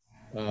Kevin,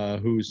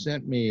 who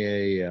sent me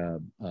a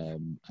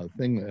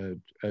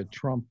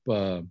Trump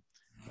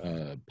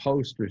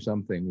post or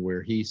something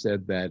where he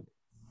said that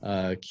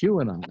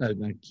QAnon,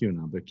 not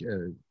QAnon, but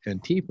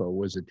Antifa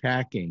was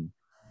attacking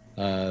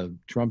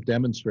Trump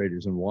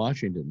demonstrators in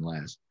Washington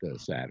last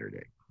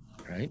Saturday,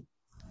 right?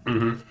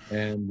 Mm-hmm.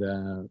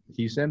 And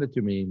he sent it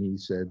to me, and he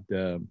said,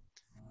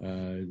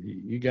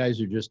 "You guys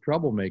are just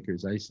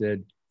troublemakers." I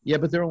said, "Yeah,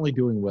 but they're only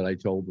doing what I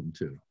told them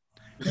to."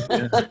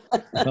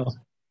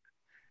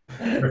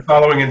 They're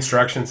following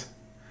instructions.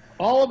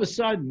 All of a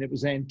sudden, it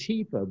was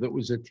Antifa that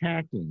was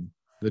attacking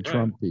the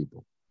Trump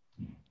people.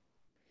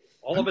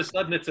 All of a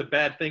sudden, it's a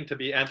bad thing to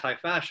be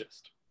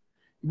anti-fascist.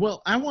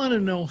 Well, I want to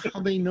know how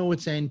they know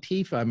it's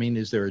Antifa. I mean,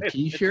 is there a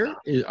T-shirt?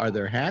 Are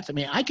there hats? I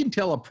mean, I can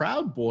tell a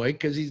Proud Boy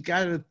because he's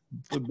got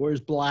wears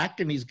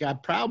black and he's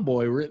got Proud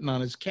Boy written on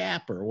his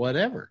cap or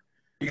whatever.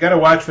 You got to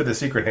watch for the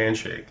secret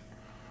handshake.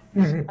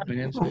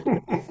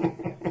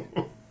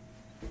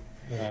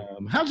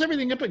 How's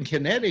everything up in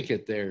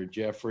Connecticut there,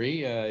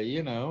 Jeffrey?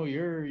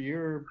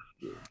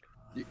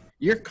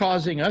 You're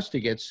causing us to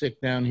get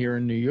sick down here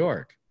in New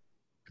York.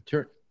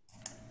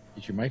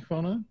 Is your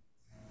microphone on?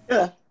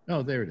 Yeah.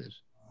 Oh, there it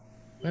is.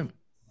 Wait a minute.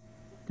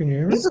 Can you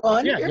hear me?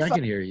 Yeah, I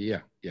can hear you.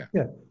 Yeah.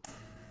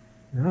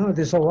 No,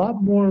 there's a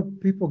lot more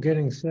people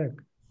getting sick.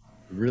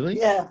 Really?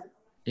 Yeah.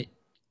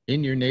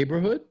 In your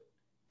neighborhood?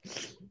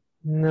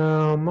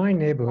 No, my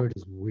neighborhood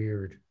is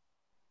weird.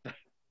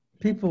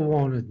 People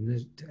won't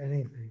admit to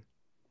anything.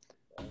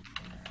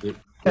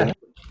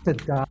 To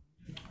die.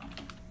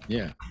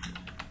 Yeah.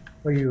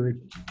 Or you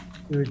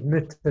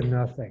admit to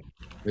nothing.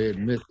 They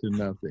admit to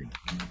nothing.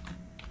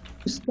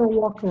 You still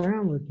walk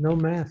around with no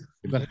mask.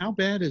 But how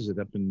bad is it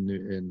up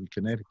in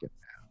Connecticut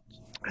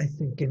now? I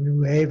think in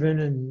New Haven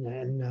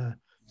and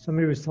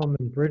somebody was telling me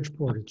in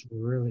Bridgeport it's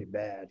really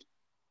bad.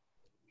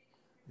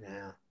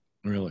 Yeah.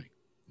 Really?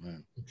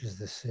 Wow. Which is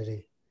the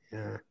city.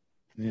 Yeah.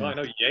 Well, I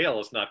know Yale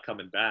is not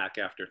coming back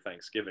after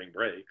Thanksgiving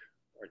break.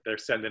 They're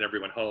sending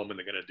everyone home and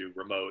they're going to do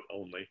remote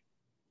only.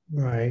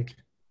 Right.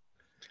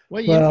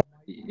 Well,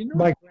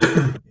 my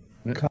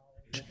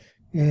college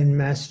in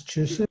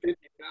Massachusetts,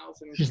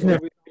 she's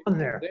never gone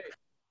there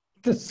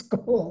to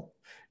school.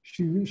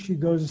 She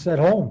goes at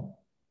home.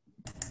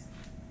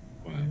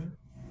 Wow.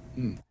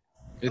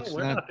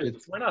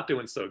 We're not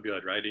doing so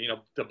good, right?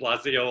 De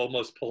Blasio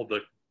almost pulled the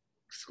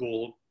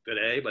school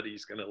today, but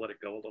he's going to let it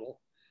go a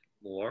little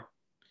more.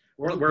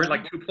 We're at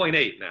like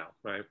 2.8 now,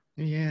 right?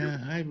 Yeah,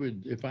 I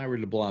would. If I were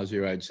de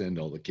Blasio, I'd send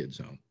all the kids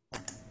home.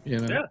 Yeah,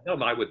 no,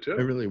 I would too.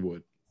 I really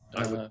would.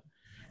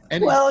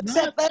 Well,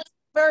 except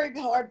very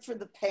hard for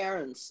the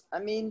parents. I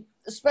mean,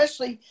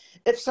 especially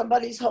if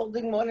somebody's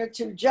holding one or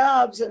two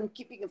jobs and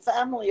keeping a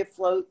family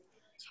afloat.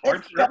 It's hard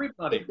they've for got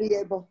everybody. to be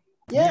able.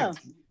 Yeah.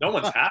 No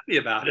one's happy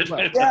about it.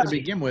 Well, Yeah.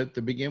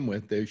 to begin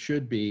with, there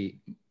should be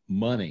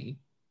money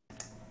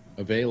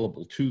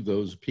available to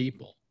those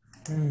people,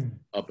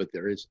 but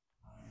there is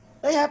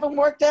They haven't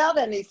worked out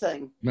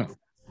anything. no.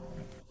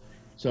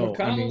 So I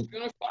McConnell's mean,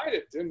 going to fight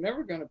it. They're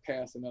never going to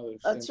pass another thing.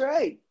 That's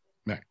right.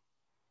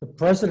 The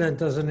president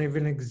doesn't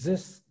even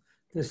exist.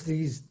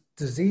 These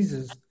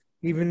diseases,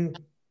 even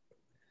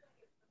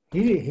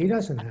he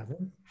doesn't have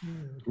them.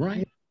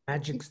 right.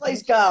 Magic He stuff.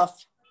 plays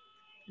golf.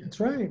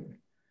 That's right.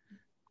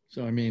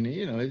 So I mean,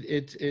 you know,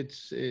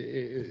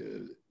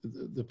 the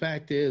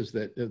fact is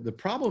that the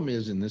problem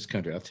is in this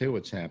country. I'll tell you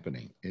what's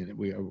happening, and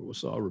we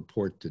saw a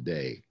report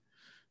today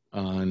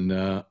on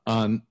the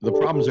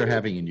problems they're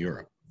having in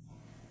Europe,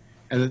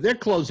 and that they're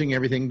closing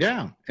everything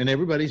down, and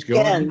everybody's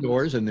going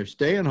indoors, and they're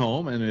staying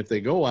home, and if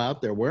they go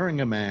out, they're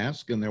wearing a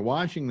mask, and they're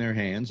washing their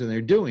hands, and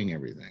they're doing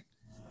everything,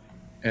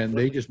 and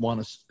they just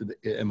want to.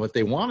 And what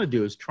they want to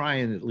do is try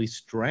and at least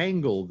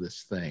strangle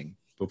this thing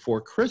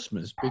before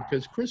Christmas,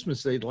 because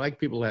Christmas, they'd like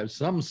people to have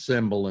some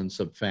semblance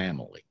of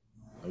family.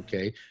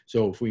 Okay.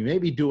 So if we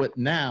maybe do it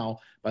now,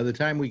 by the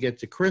time we get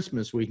to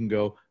Christmas, we can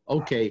go,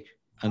 okay,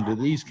 under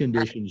these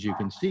conditions, you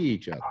can see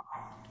each other.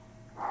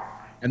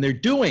 And they're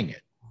doing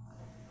it.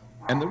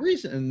 And the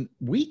reason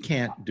we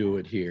can't do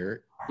it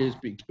here is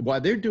why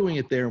they're doing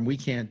it there and we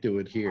can't do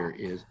it here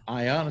is,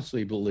 I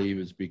honestly believe,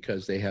 is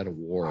because they had a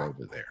war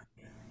over there.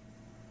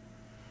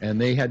 And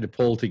they had to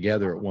pull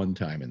together at one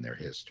time in their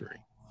history.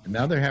 And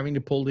now they're having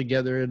to pull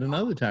together at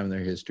another time in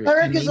their history.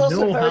 America's and they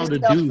also know very how to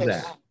selfish. do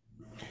that.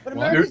 But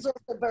Well, America's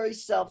also very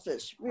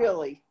selfish,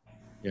 really.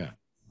 Yeah.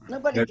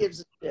 Nobody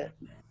gives a shit.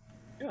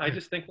 Yeah, I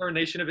just think we're a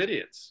nation of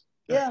idiots.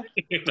 Yeah.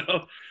 You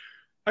know,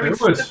 I mean,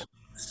 It was-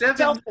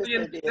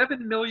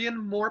 7 million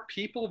more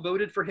people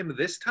voted for him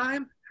this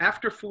time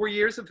after 4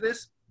 years of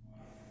this.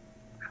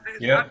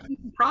 Yeah. I can't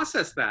even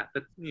process that.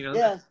 But you know,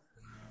 Yeah.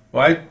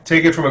 Well, I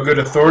take it from a good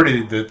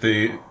authority that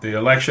the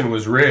election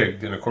was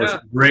rigged, and of course,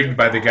 rigged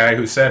by the guy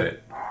who said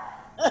it.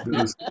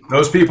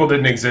 Those people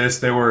didn't exist.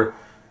 They were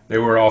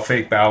all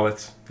fake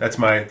ballots. That's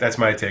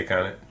my take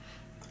on it.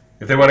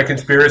 If they want a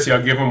conspiracy,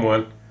 I'll give them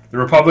one. The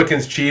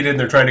Republicans cheated, and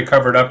they're trying to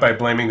cover it up by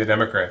blaming the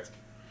Democrats.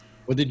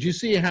 Well, did you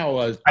see how?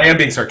 I am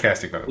being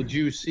sarcastic, by the way. Did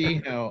you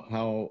see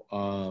how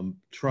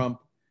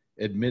Trump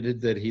admitted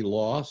that he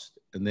lost,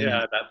 and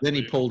then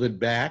he pulled it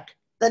back?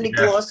 Then he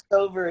glossed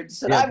over it and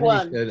said, I then he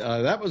won. said,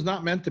 that was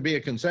not meant to be a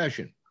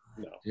concession.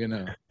 No. You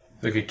know.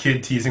 Like a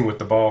kid teasing with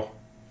the ball.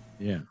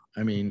 Yeah,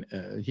 I mean,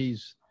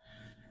 he's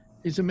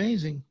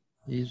amazing.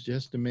 He's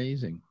just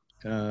amazing.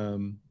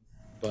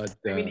 But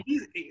I mean,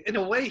 in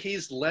a way,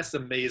 he's less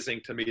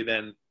amazing to me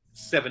than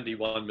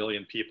 71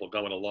 million people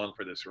going along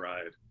for this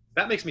ride.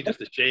 That makes me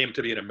just ashamed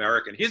to be an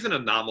American. He's an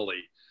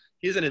anomaly.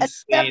 He's an And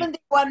insane.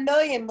 71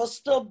 million will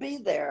still be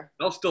there.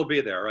 They'll still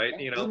be there, right?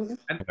 You know,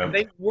 and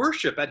they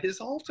worship at his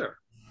altar.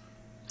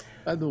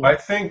 by the way, I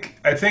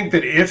think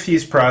that if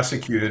he's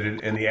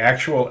prosecuted and the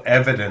actual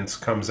evidence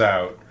comes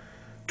out,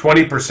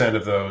 20%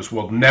 of those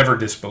will never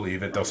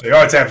disbelieve it. They'll say,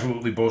 "Oh, it's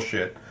absolutely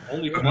bullshit."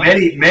 But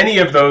many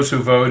of those who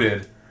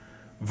voted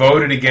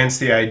against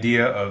the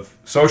idea of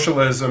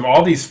socialism,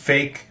 all these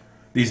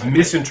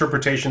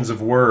misinterpretations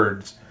of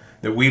words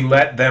that we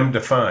let them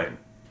define.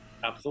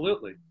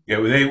 Absolutely. Yeah,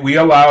 we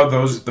allow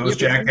those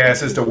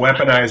jackasses to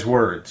weaponize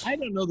words. I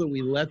don't know that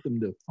we let them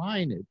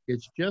define it.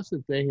 It's just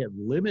that they have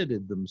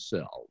limited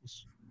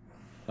themselves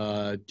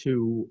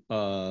to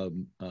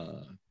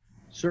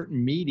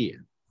certain media,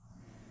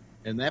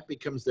 and that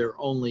becomes their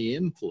only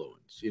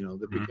influence. You know,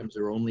 that becomes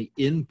their only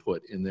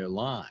input in their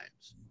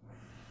lives,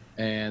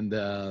 and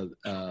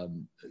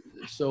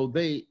so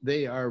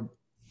they are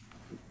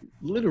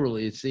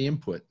literally, it's the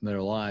input in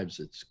their lives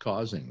that's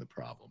causing the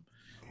problem.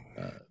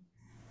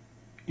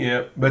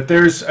 Yeah, but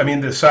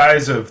the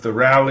size of the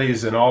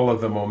rallies and all of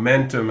the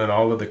momentum and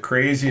all of the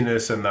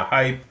craziness and the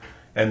hype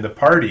and the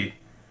party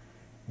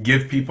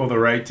give people the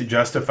right to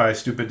justify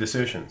stupid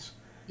decisions.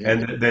 Yeah.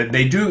 And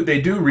they do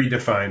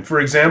redefine. For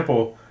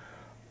example,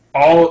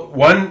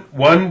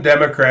 one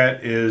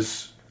Democrat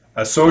is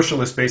a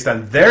socialist based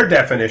on their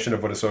definition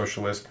of what a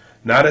socialist,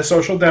 not a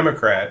social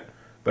democrat,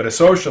 but a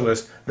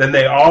socialist. Then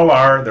they're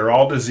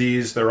all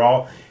diseased,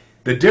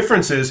 the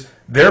difference is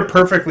they're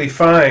perfectly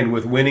fine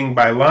with winning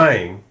by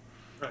lying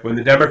when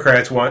the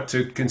Democrats want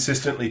to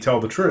consistently tell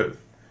the truth.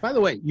 By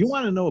the way, you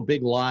want to know a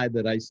big lie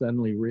that I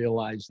suddenly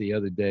realized the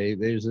other day?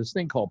 There's this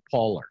thing called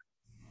Parler,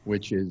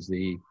 which is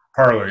the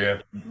Parler,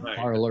 yeah. Right.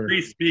 Parler.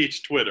 Free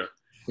speech Twitter.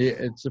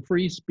 It's a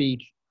free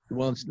speech.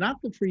 Well, it's not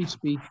the free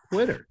speech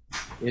Twitter.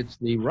 It's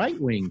the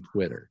right-wing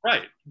Twitter.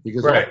 Right.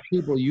 Because all the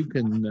people you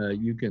can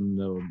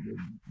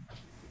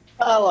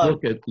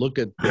look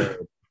at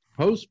the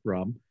posts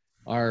from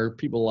are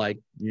people like,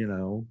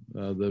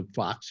 the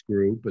Fox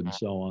Group and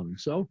so on and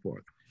so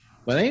forth.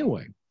 But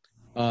anyway,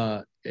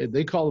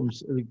 they call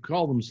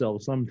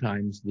themselves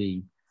sometimes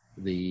the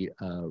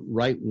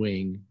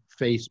right-wing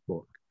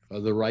Facebook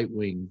the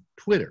right-wing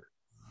Twitter.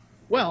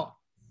 Well,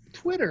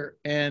 Twitter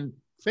and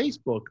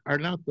Facebook are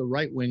not the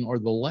right-wing or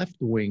the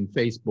left-wing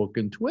Facebook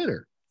and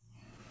Twitter.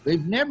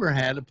 They've never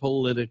had a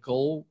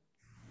political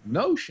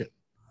notion.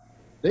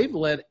 They've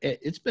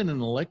it's been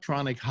an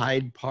electronic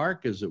Hyde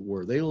Park, as it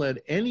were. They let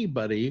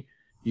anybody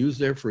use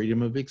their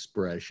freedom of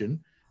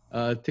expression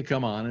to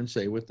come on and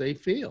say what they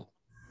feel.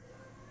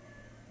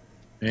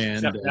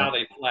 And except now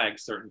they flag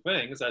certain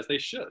things, as they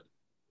should.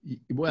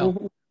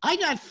 Well, I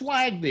got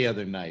flagged the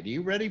other night. Are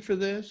you ready for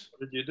this?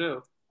 What did you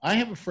do? I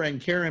have a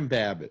friend, Karen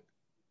Babbitt.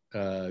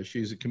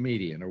 She's a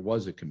comedian, or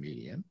was a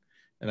comedian,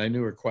 and I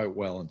knew her quite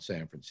well in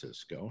San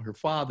Francisco. Her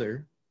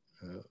father,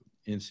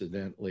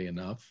 incidentally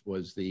enough,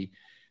 was the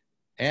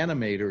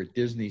animator at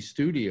Disney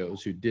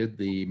Studios who did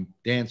the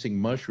dancing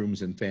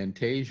mushrooms in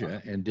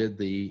Fantasia and did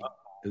the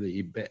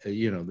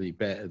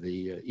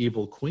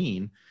evil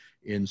queen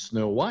in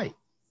Snow White.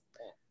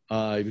 He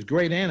was a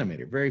great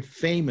animator, very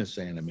famous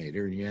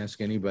animator. And you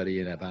ask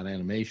anybody about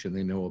animation,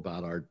 they know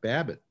about Art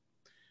Babbitt.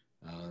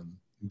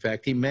 In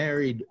fact, he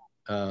married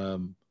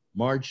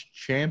Marge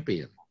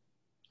Champion,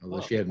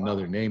 although she had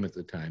another name at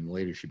the time.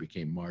 Later, she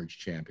became Marge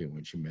Champion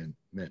when she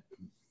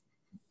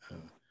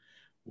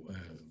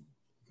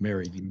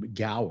married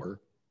Gower.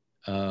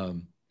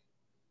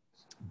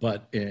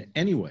 But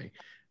anyway,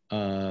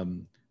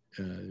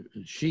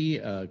 she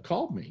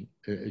called me.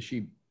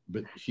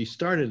 But she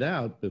started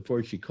out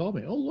before she called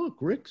me. Oh, look,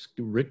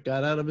 Rick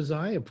got out of his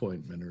eye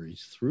appointment, or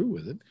he's through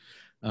with it.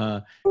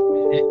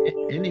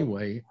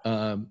 Anyway,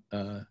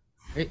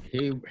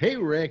 hey,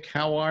 Rick,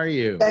 how are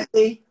you?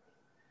 Becky.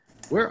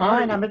 Where are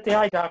Fine, you? I'm at the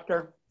eye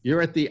doctor.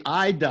 You're at the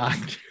eye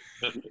doctor.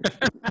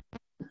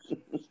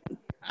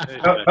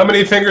 How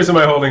many fingers am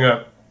I holding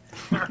up?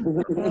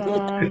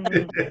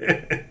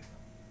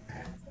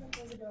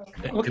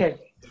 Okay.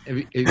 Have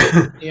you been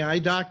to the eye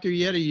doctor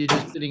yet, or are you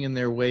just sitting in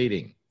there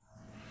waiting?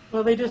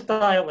 Well, they just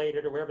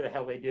dilated or whatever the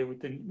hell they do with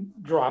the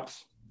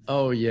drops.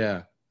 Oh,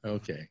 yeah.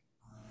 Okay.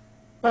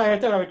 But I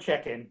thought I would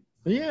check in.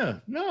 Yeah.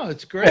 No,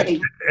 it's great.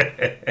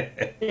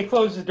 They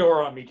closed the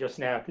door on me just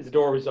now because the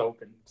door was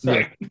open. So,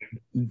 Yeah.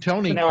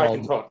 Tony so now I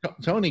can talk.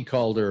 Tony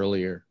called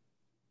earlier.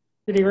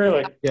 Did he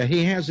really? Yeah,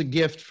 he has a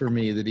gift for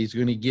me that he's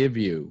going to give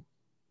you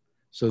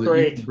so that you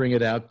Great. can bring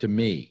it out to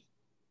me.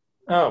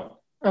 Oh,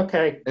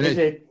 okay. And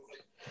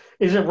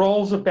Is it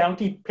rolls of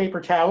Bounty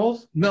paper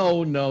towels?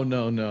 No.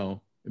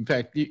 In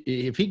fact,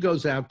 if he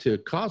goes out to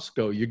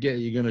Costco, you're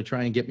going to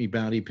try and get me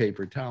Bounty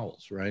paper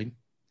towels, right?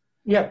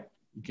 Yep.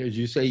 Because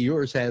you say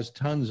yours has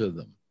tons of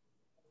them.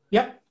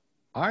 Yep.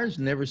 Ours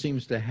never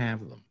seems to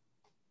have them.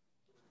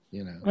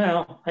 You know.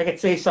 Well, I could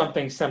say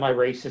something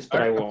semi-racist,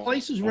 but I Are won't.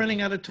 places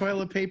running out of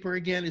toilet paper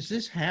again? Is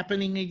this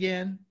happening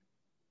again?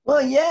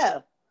 Well, yeah.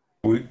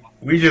 We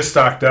just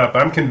stocked up.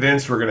 I'm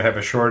convinced we're going to have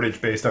a shortage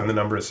based on the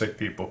number of sick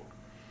people.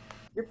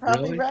 You're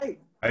probably Really? right.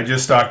 I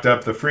just stocked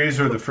up the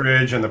freezer, the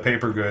fridge, and the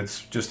paper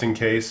goods just in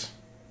case.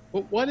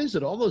 But what is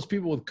it? All those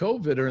people with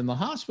COVID are in the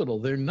hospital.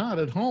 They're not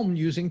at home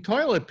using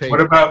toilet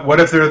paper. What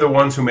if they're the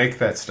ones who make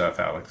that stuff,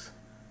 Alex?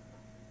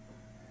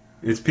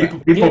 It's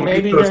people Yeah, make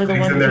maybe those they're the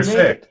things ones and they're who make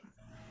sick.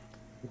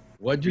 it.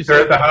 What'd you If they're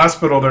say? at the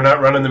hospital, they're not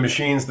running the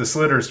machines, the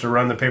slitters to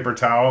run the paper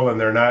towel, and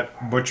they're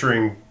not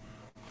butchering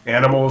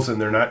animals,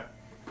 and they're not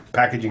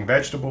packaging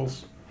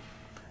vegetables.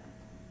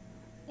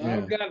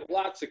 I've got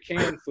lots of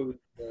canned food.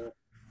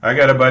 I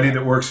got a buddy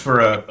that works for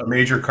a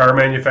major car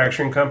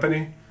manufacturing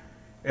company,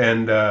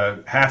 and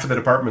half of the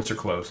departments are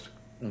closed.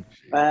 Oh,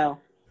 geez. Wow.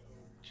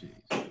 Jeez.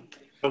 So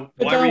But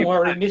why were don't you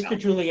worry, flagged Mr.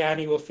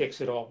 Giuliani will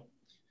fix it all.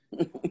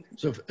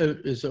 So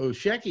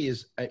Shecky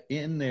is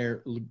in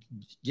there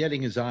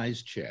getting his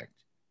eyes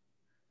checked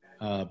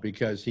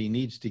because he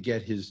needs to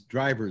get his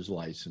driver's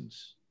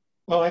license,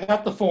 Well, I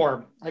got the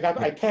form.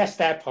 I passed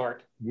that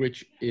part.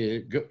 which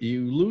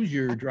you lose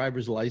your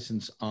driver's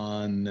license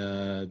on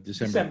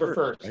December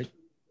 1st, right?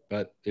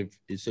 But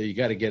so you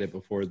got to get it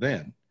before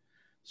then.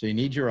 So you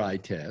need your eye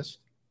test.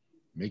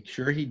 Make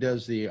sure he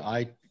does the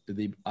eye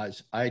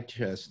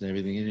test and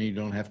everything, and you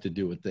don't have to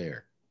do it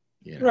there.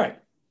 Yeah. Right.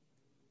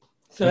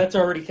 So that's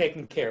already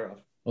taken care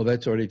of. Oh,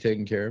 that's already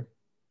taken care of?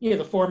 Yeah,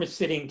 the form is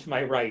sitting to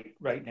my right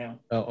now.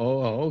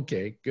 Oh,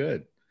 okay,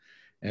 good.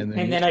 And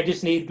then I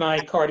just need my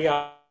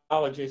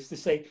cardiologist to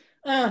say,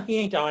 he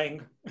ain't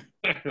dying.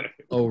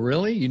 Oh,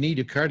 really? You need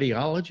a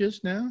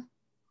cardiologist now?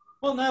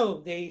 Well, no,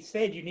 they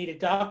said you need a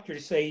doctor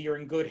to say you're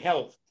in good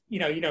health. You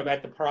know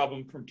about the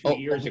problem from 2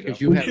 years ago.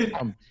 Because you had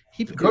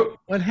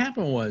what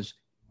happened was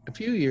a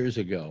few years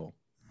ago,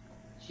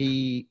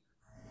 you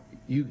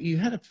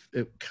had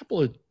a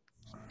couple of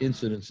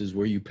incidences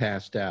where you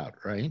passed out,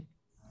 right?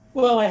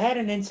 Well, I had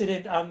an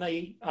incident on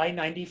the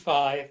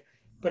I-95,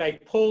 but I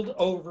pulled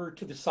over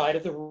to the side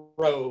of the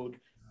road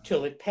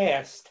till it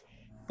passed.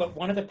 But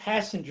one of the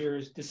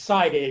passengers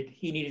decided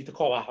he needed to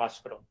call a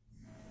hospital.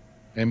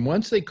 And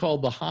once they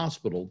called the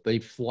hospital, they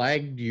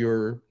flagged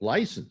your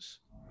license.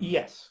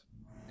 Yes.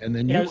 And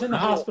then And you I was in the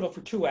hospital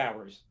for 2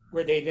 hours,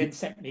 where they then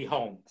sent me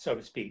home, so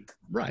to speak.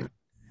 Right.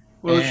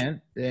 Well,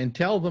 And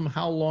tell them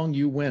how long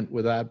you went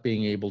without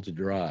being able to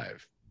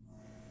drive.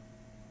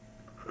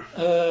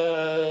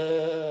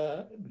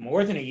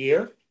 More than a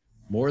year.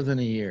 More than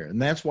a year.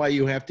 And that's why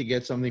you have to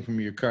get something from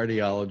your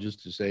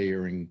cardiologist to say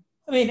you're in.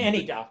 I mean,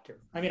 any doctor.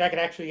 I mean, I could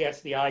actually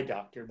ask the eye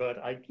doctor, but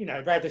I'd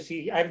rather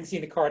see. I haven't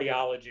seen the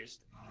cardiologist,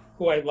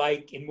 who I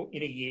like in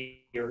a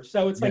year,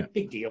 so it's like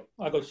big deal.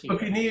 I'll go see.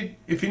 Look, him.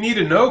 if you need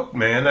a note,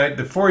 man,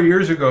 4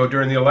 years ago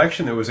during the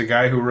election, there was a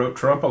guy who wrote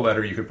Trump a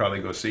letter you could probably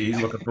go see. He's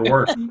looking for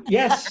work.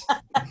 Yes,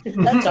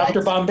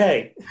 Dr.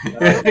 Bombay.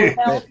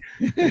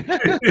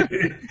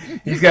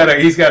 He's got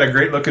a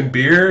great looking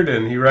beard,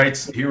 and he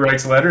writes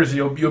letters.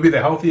 You'll be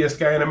the healthiest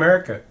guy in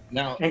America.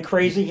 Now, and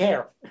crazy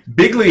hair.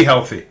 Bigly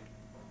healthy.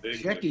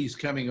 Shecky's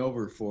coming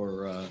over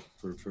for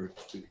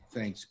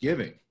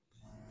Thanksgiving,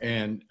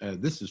 and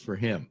this is for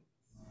him.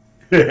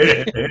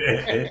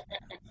 Well,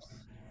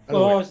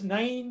 I was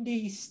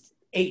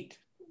 98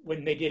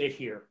 when they did it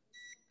here.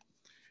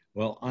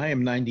 Well, I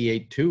am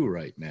 98 too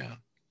right now.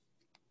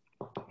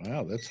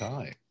 Wow, that's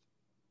high.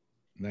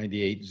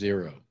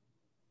 98.0.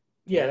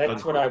 Yeah,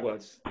 that's what I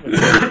was.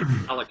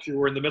 Alex, you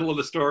were in the middle of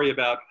the story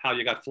about how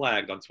you got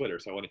flagged on Twitter,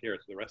 so I want to hear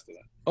the rest of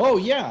that. Oh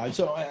yeah,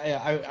 so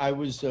I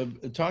was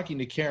talking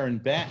to Karen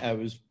I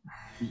was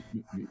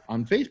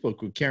on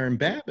Facebook with Karen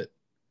Babbitt,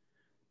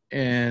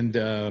 and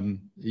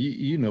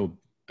he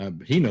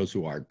knows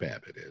who Art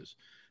Babbitt is,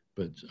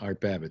 but Art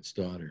Babbitt's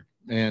daughter,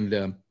 and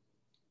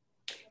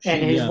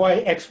his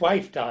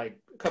ex-wife died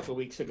a couple of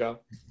weeks ago.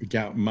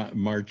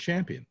 Marge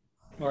Champion.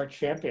 Marge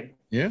Champion.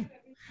 Yeah.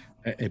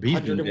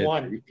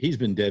 He's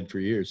been dead for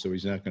years, so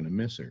he's not going to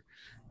miss her.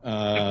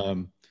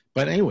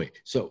 But anyway,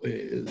 so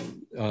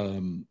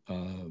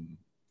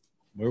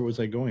where was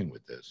I going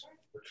with this?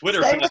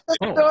 Twitter.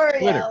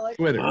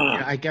 Twitter.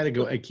 Yeah, I got to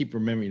go. I keep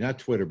remembering, not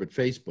Twitter, but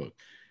Facebook.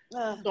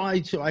 So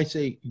I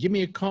say, give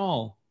me a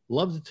call.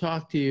 Love to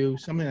talk to you,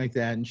 something like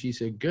that. And she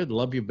said, good,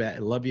 love you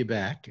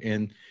back.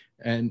 And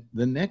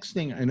the next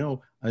thing I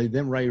know, I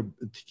then write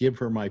to give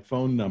her my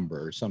phone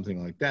number or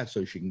something like that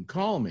so she can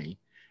call me.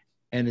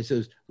 And it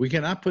says, we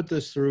cannot put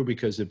this through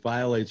because it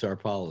violates our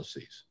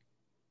policies.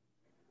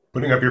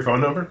 Putting up your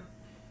phone number?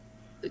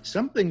 It's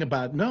something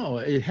about, no,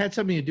 it had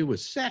something to do with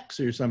sex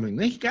or something.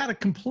 They got it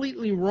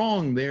completely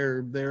wrong.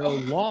 Their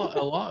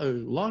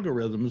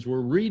logarithms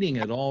were reading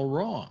it all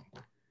wrong.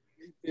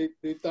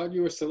 They thought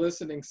you were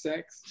soliciting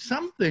sex?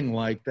 Something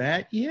like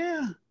that,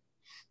 yeah.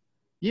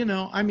 You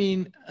know, I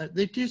mean,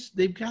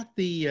 they've got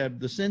the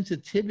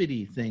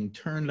sensitivity thing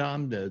turned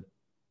on to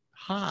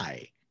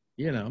high,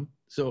 you know.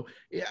 So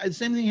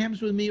same thing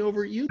happens with me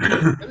over at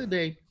YouTube. The other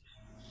day,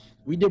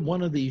 we did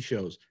one of these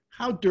shows.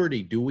 How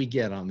dirty do we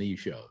get on these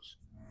shows?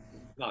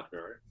 Not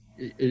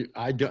very.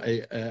 I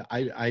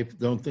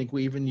don't think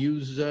we even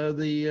use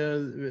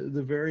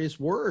the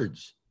various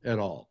words at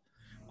all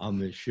on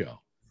this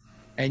show,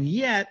 and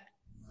yet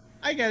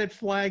I got it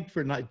flagged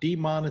for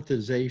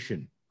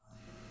demonetization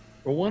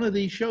for one of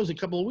these shows a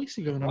couple of weeks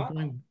ago, and I'm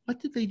going, what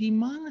did they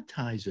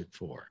demonetize it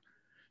for?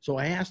 So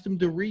I asked them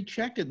to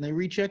recheck it, and they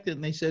rechecked it,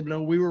 and they said,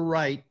 no, we were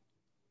right.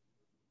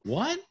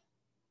 What?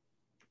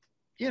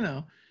 You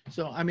know,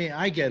 so, I mean,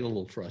 I get a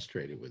little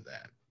frustrated with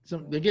that. So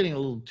they're getting a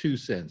little too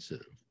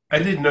sensitive. I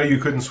didn't know you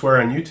couldn't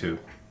swear on YouTube.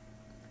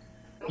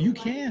 You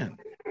can.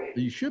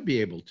 You should be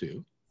able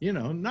to. You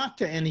know, not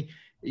to any,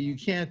 you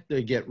can't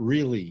get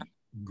really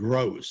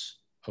gross,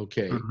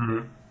 okay?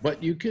 Mm-hmm.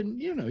 But you can,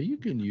 you know, you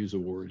can use a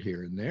word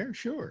here and there,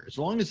 sure. As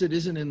long as it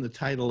isn't in the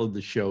title of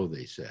the show,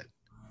 they said.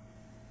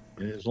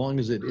 As long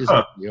as it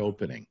isn't the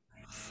opening.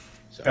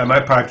 So,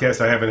 my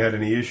podcast, I haven't had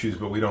any issues,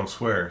 but we don't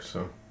swear.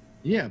 So.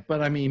 Yeah,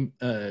 but I mean,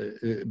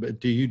 but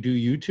do you do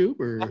YouTube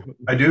or?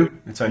 I do.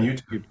 It's on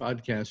YouTube. You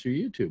podcast or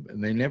YouTube,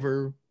 and they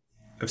never.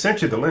 I've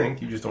sent you the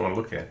link. You just don't want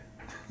to look at it.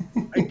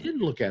 I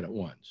did look at it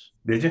once.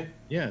 Did you?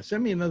 Yeah,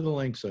 send me another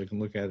link so I can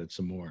look at it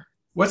some more.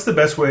 What's the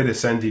best way to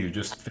send to you?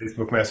 Just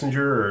Facebook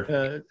Messenger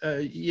or?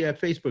 Yeah,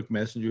 Facebook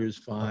Messenger is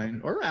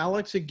fine, or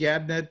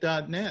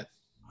alex@gabnet.net.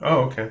 Oh,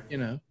 okay. You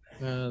know.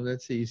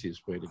 That's the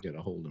easiest way to get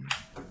a hold of me.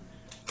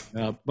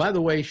 By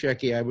the way,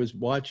 Shecky, I was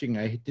watching,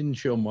 I didn't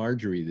show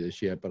Marjorie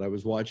this yet, but I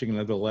was watching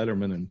another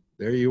Letterman, and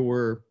there you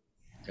were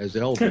as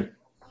Elvis.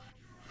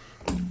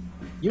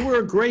 You were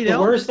a great the Elvis.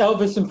 Worst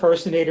Elvis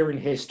impersonator in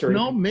history.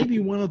 No, maybe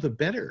one of the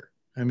better.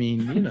 I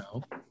mean, you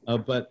know,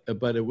 but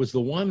it was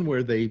the one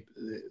where they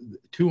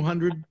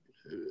 200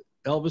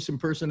 Elvis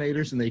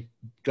impersonators, and they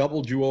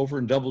doubled you over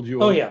and doubled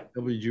you over. Oh, yeah.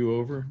 Doubled you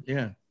over.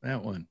 Yeah,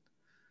 that one.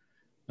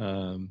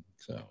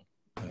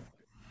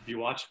 You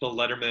watched the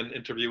Letterman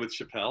interview with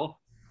Chappelle?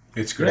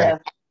 It's great. Yeah.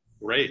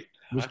 Great.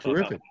 It was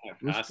terrific. It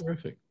was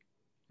terrific.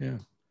 Yeah.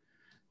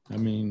 I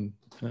mean,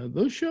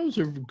 those shows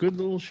are good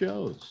little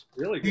shows.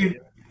 Really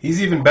good.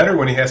 He's even better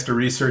when he has to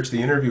research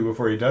the interview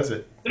before he does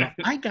it. Now,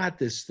 I got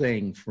this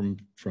thing from.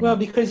 Well,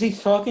 because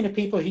he's talking to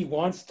people he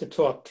wants to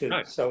talk to,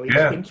 Right. so he's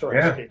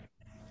interested.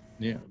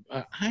 Yeah.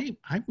 I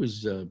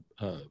was.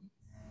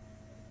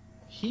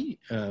 He,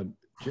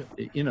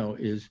 you know,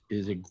 is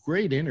a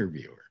great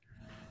interviewer.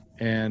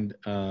 And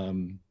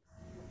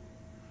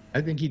I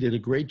think he did a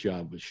great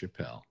job with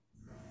Chappelle.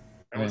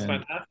 That was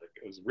fantastic.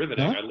 It was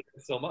riveting. Huh? I learned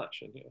so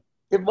much. And,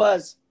 It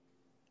was.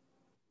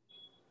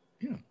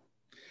 Yeah.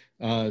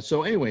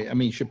 So anyway, I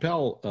mean,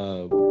 Chappelle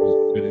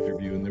was a good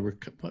interview, and there were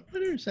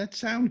where is that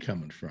sound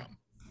coming from?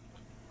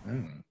 I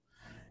don't know.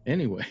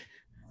 Anyway,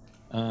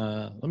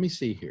 let me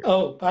see here.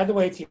 Oh, by the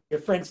way, it's your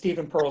friend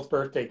Stephen Pearl's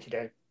birthday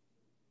today.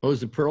 Oh,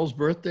 is it Pearl's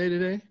birthday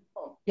today?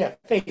 Yeah,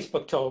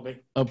 Facebook told me.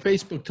 Oh,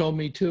 Facebook told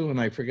me too,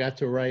 and I forgot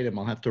to write him.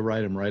 I'll have to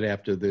write him right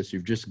after this.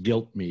 You've just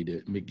guilt me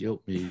into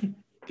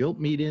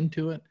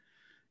it.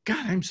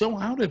 God, I'm so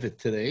out of it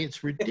today.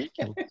 It's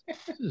ridiculous.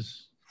 This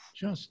is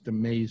just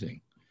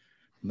amazing.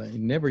 I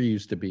never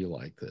used to be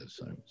like this.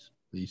 I was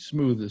the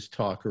smoothest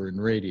talker in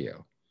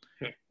radio.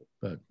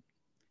 But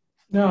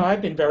no,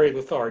 I've been very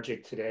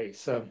lethargic today.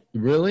 So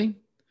really?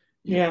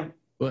 Yeah.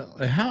 Well,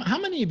 how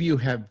many of you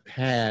have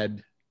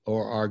had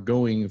or are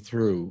going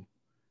through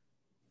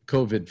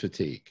COVID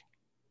fatigue?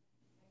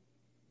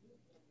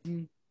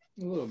 A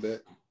little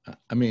bit.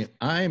 I mean,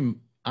 I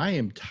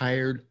am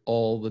tired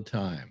all the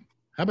time.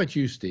 How about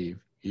you, Steve?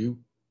 You?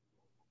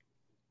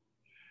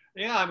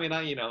 Yeah, I mean,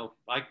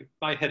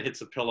 my head hits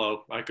a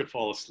pillow, I could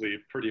fall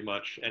asleep pretty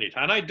much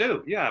anytime. And I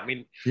do. Yeah, I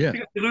mean, yeah.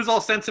 You lose all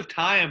sense of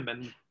time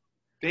and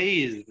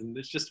days, and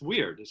it's just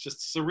weird. It's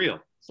just surreal.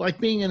 It's like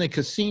being in a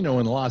casino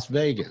in Las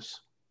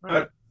Vegas.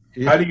 Right.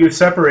 How do you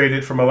separate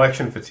it from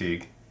election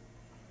fatigue?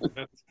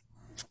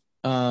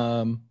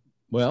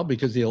 Well,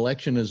 because the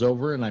election is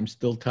over and I'm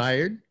still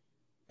tired.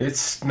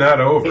 It's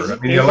not over. I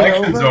mean, the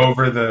election's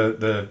over.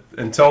 The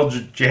until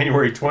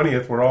January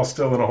 20th, we're all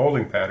still in a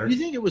holding pattern. Do you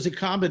think it was a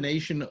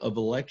combination of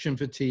election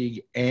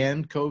fatigue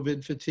and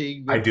COVID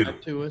fatigue that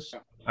got to us?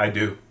 I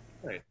do.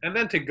 Right. And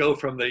then to go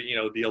from the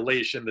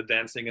elation, the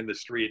dancing in the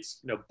streets,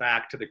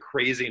 back to the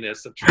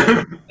craziness of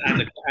Trump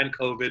and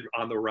COVID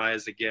on the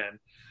rise again.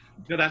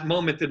 That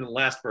moment didn't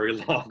last very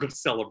long of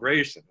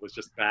celebration. It was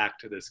just back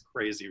to this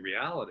crazy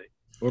reality.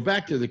 We're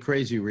back to the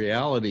crazy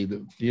reality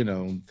that,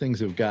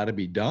 things have got to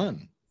be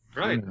done.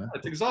 Right.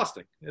 It's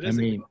exhausting. It is.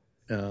 I mean,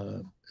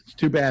 it's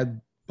too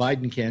bad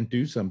Biden can't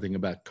do something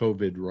about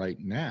COVID right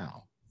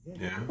now.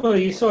 Yeah. Well,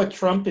 you saw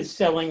Trump is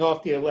selling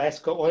off the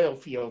Alaska oil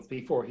fields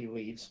before he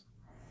leaves.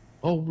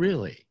 Oh,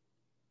 really?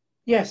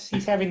 Yes,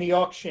 he's having the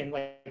auction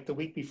like the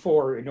week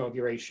before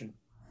inauguration.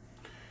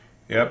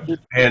 Yep.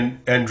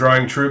 And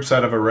drawing troops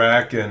out of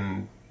Iraq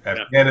and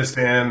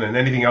Afghanistan and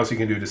anything else he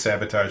can do to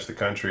sabotage the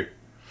country.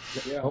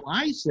 Yeah. Well,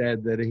 I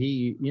said that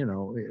he,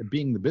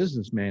 being the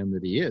businessman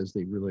that he is,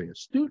 the really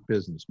astute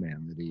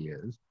businessman that he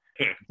is,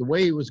 the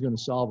way he was going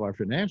to solve our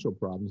financial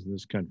problems in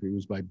this country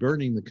was by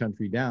burning the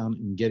country down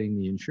and getting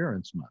the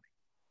insurance money.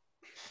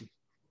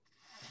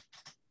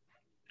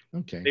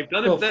 Okay. They've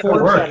done it.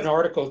 Forbes had an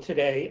article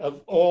today of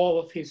all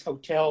of his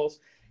hotels,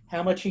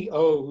 how much he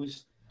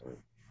owes,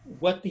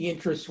 what the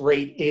interest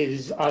rate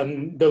is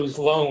on those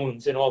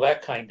loans and all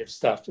that kind of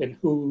stuff, and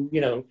who,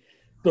 the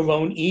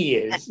loanee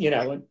is,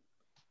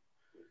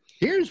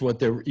 Here's what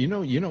they're,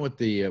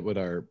 what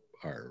our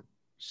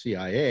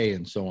CIA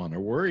and so on are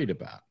worried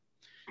about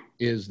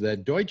is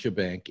that Deutsche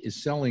Bank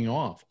is selling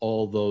off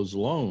all those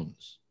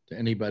loans to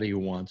anybody who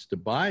wants to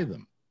buy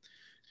them.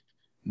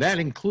 That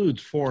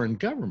includes foreign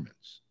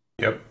governments.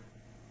 Yep.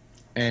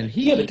 And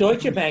but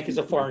Deutsche Bank is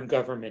a foreign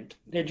government.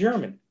 They're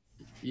German.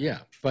 Yeah,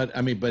 but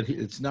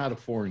it's not a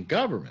foreign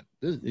government.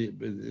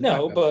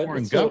 No, but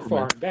it's still a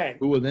foreign bank.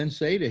 Who will then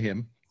say to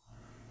him,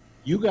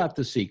 you got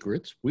the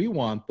secrets. We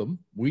want them.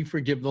 We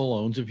forgive the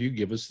loans if you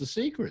give us the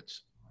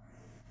secrets.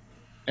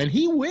 And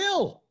he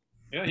will.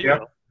 Yeah, he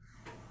will.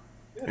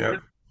 Yeah.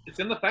 It's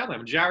in the family. I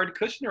mean, Jared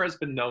Kushner has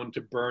been known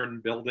to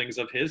burn buildings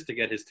of his to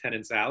get his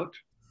tenants out.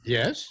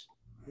 Yes.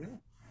 Yeah.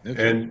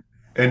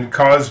 And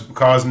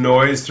cause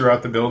noise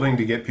throughout the building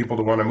to get people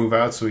to want to move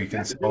out so he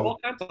can do all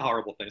kinds of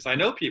horrible things. I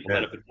know people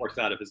that have been forced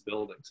out of his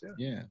buildings.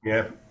 Yeah.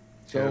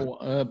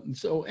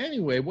 So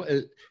anyway,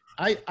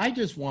 I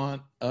just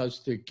want us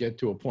to get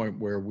to a point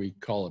where we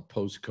call it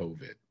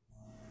post-COVID.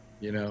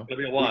 It'll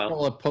be a while. We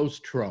call it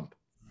post-Trump.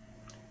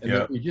 And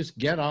that we just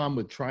get on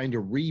with trying to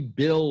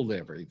rebuild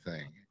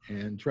everything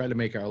and try to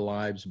make our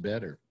lives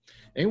better.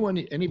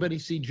 Anybody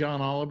see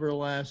John Oliver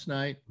last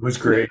night? It was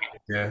great.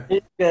 Yeah.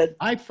 It's good.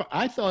 I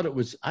thought it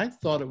was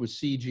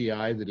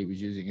CGI that he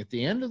was using. At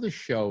the end of the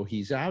show,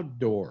 he's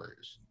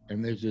outdoors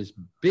and there's this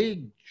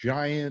big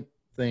giant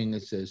thing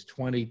that says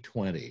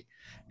 2020.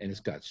 And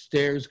it's got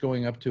stairs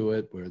going up to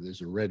it where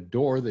there's a red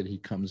door that he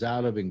comes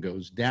out of and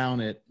goes down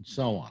it and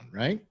so on,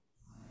 right?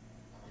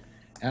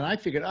 And I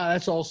figured,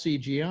 that's all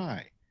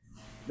CGI.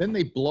 Then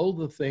they blow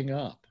the thing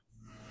up.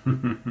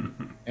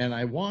 And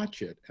I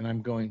watch it and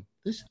I'm going,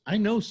 I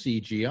know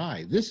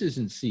CGI. This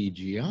isn't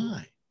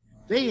CGI.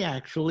 They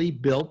actually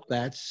built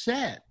that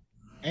set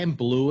and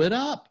blew it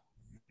up.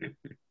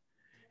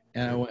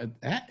 And I went,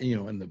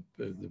 and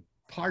the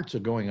parts are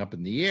going up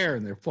in the air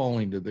and they're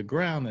falling to the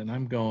ground. And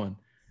I'm going,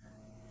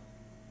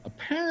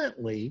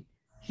 apparently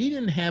he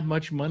didn't have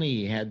much money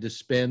he had to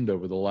spend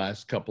over the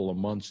last couple of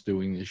months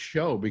doing this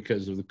show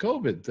because of the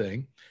COVID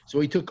thing.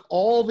 So he took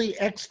all the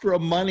extra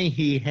money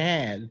he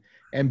had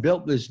and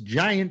built this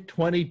giant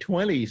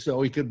 2020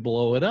 so he could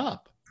blow it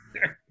up.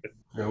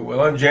 Well,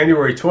 on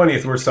January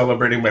 20th, we're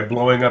celebrating by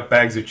blowing up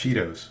bags of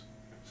Cheetos.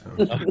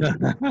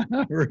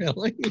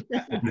 Really?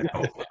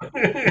 No.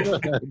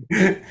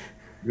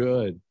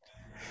 Good.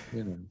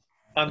 You know.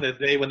 On the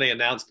day when they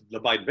announced the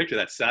Biden victory,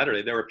 that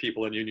Saturday, there were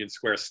people in Union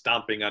Square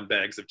stomping on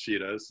bags of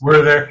Cheetos.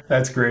 Were there?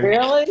 That's great.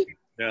 Really?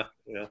 Yeah,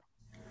 yeah.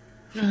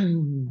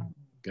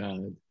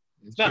 God.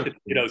 It's not the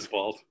Cheetos'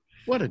 fault.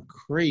 What a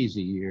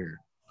crazy year,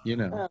 you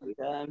know. Oh,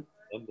 God.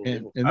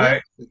 Unbelievable.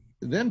 And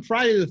then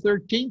Friday the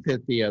 13th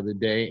hit the other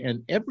day,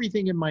 and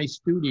everything in my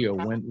studio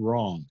went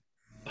wrong.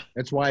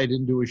 That's why I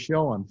didn't do a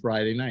show on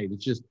Friday night. It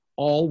just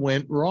all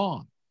went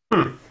wrong.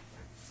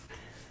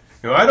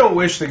 You know, I don't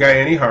wish the guy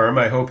any harm.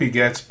 I hope he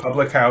gets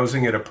public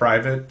housing at a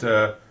private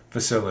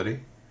facility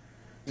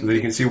so that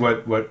he can see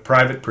what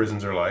private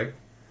prisons are like.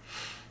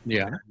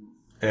 Yeah.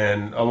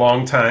 And a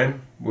long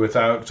time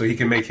without, so he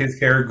can make his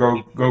hair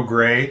go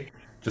gray,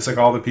 just like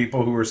all the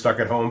people who were stuck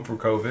at home for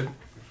COVID.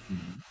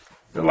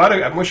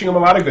 I'm wishing him a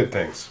lot of good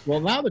things.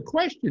 Well, now the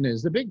question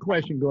is, the big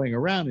question going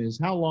around is,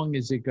 how long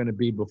is it going to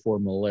be before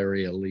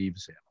malaria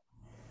leaves him?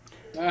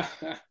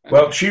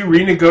 Well, she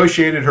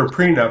renegotiated her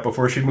prenup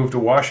before she moved to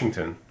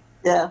Washington.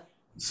 Yeah.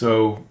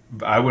 So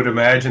I would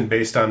imagine,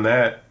 based on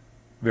that,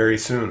 very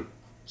soon.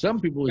 Some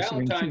people are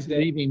saying she's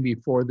leaving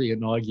before the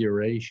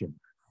inauguration.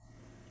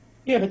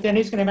 Yeah, but then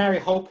he's going to marry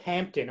Hope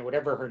Hampton or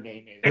whatever her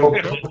name is.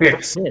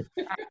 Yes.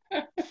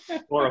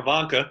 Or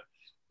Ivanka.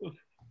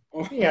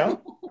 Yeah.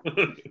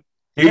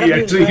 He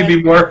could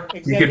be more.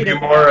 He could be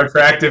more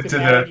attractive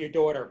to your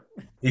daughter.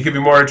 He could be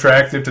more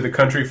attractive to the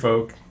country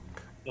folk.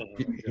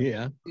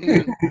 Yeah.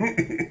 He's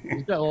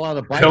got a lot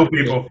of Tell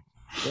people.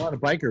 A lot of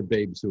biker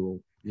babes who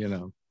will, you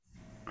know,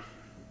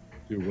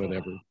 do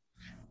whatever.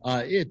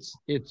 It's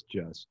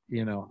just,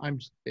 you know, I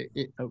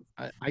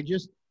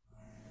just,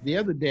 the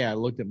other day I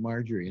looked at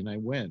Marjorie and I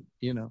went,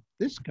 you know,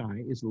 this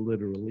guy is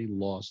literally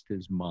lost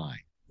his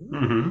mind.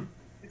 Mm-hmm.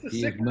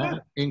 He is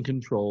not in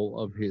control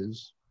of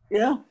his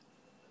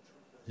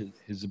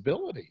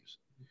abilities.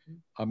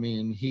 I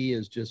mean, he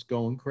is just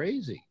going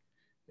crazy.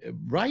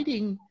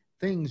 Writing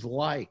things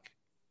like,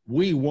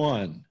 "We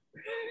won."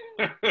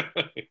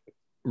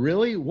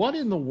 Really? What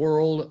in the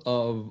world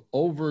of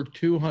over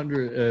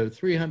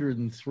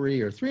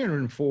 303 or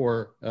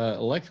 304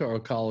 electoral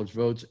college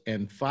votes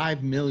and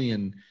 5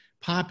 million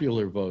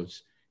popular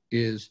votes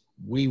is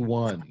 "we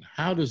won"?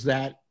 How does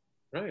that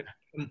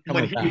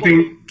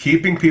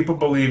keeping people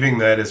believing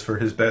that is for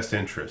his best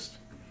interest?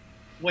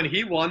 When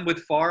he won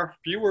with far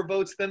fewer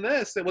votes than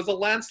this, it was a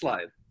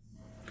landslide.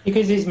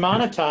 Because he's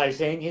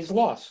monetizing his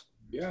loss.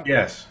 Yeah.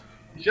 Yes.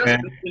 Just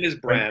building his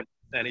brand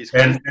and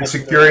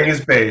securing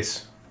his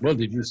base. Well,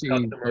 did you see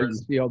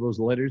all those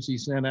letters he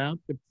sent out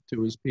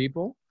to his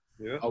people?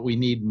 Yeah. We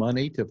need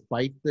money to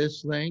fight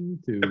this thing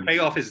to pay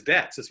off his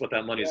debts. Is what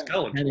that money is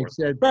going and for. He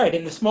said, right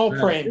in the small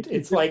print,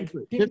 it's like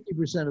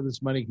 50% of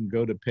this money can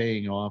go to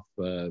paying off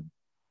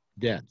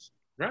debts.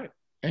 Right.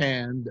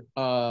 And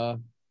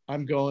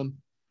I'm going,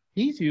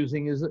 he's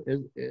using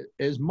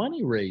as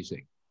money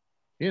raising.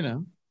 You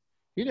know,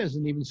 he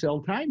doesn't even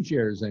sell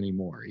timeshares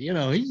anymore. You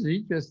know, he's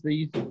just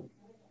these.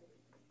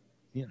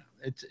 You know,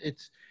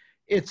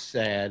 it's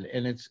sad,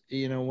 and it's,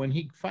 you know, when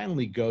he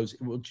finally goes,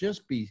 it will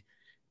just be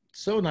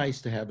so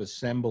nice to have a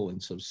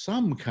semblance of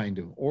some kind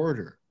of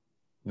order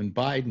when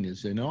Biden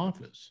is in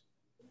office.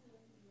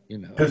 You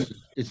know,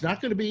 it's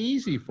not going to be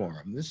easy for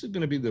him. This is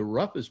going to be the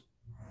roughest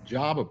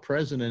job a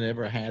president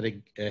ever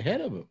had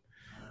ahead of him.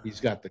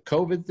 He's got the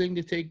COVID thing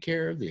to take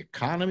care of, the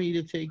economy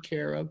to take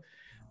care of,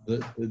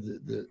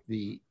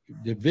 the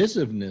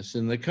divisiveness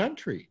in the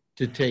country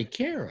to take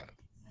care of.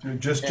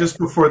 Just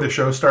before the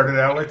show started,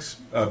 Alex,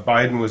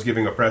 Biden was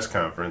giving a press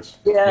conference.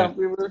 Yeah,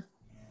 we were.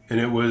 And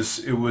it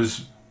was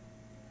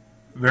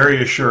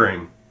very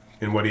assuring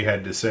in what he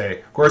had to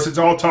say. Of course, it's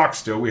all talk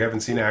still. We haven't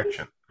seen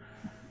action.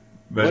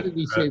 But, what did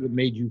he say that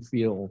made you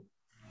feel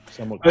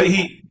somewhat?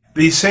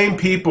 These same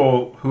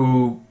people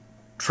who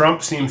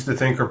Trump seems to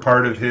think are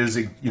part of his,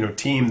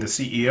 team, the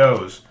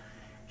CEOs,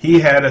 he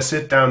had a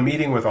sit-down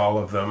meeting with all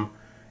of them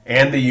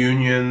and the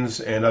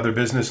unions and other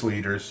business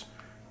leaders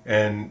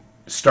and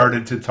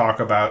started to talk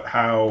about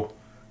how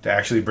to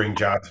actually bring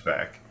jobs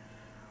back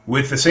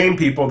with the same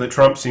people that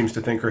Trump seems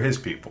to think are his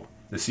people,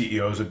 the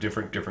CEOs of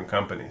different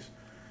companies.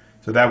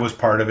 So that was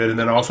part of it. And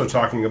then also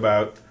talking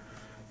about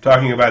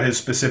his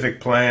specific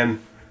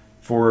plan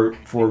for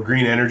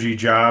green energy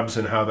jobs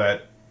and how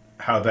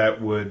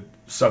that would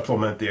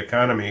supplement the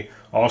economy,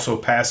 also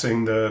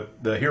passing the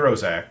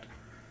HEROES Act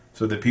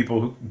so that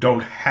people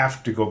don't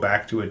have to go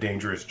back to a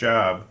dangerous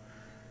job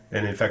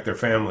and infect their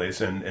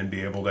families and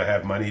be able to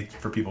have money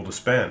for people to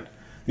spend.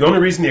 The only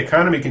reason the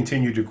economy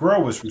continued to grow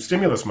was from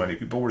stimulus money.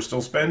 People were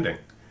still spending.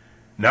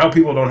 Now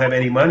people don't have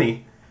any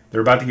money. They're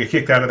about to get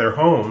kicked out of their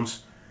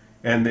homes,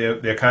 and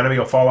the economy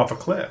will fall off a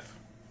cliff.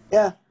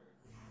 Yeah.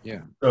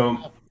 Yeah.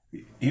 So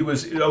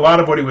a lot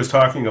of what he was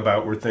talking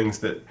about were things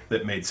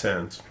that made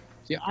sense.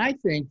 See, I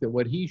think that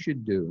what he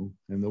should do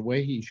and the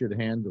way he should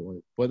handle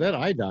it, well, that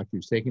eye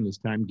doctor's taking his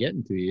time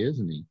getting to you,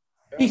 isn't he?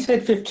 He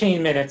said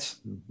 15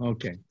 minutes.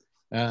 Okay.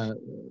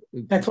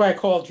 That's why I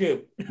called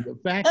you. The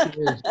fact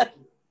is,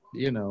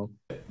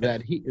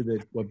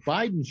 that what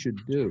Biden should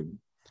do,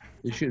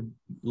 he should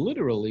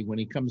literally, when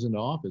he comes into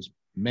office,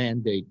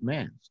 mandate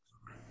masks.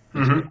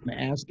 I'm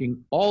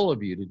asking all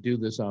of you to do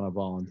this on a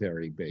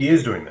voluntary basis. He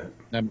is doing that.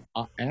 I'm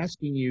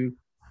asking you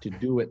to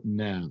do it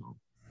now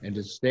and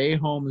to stay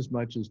home as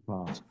much as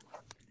possible.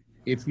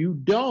 If you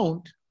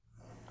don't,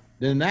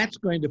 then that's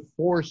going to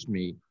force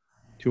me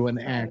to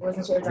enact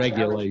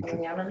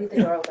regulation.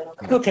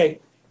 Okay,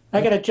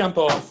 I got to jump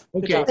off. The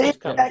Okay. doctor's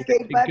coming.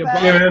 Okay,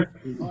 bye-bye.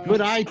 Goodbye.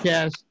 Good eye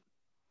test.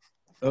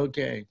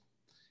 Okay.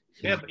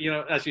 Yeah, but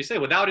as you say,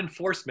 without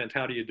enforcement,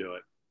 how do you do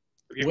it?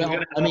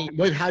 Well, I mean,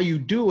 but how you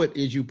do it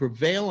is you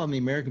prevail on the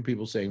American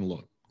people saying,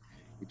 look,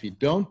 if you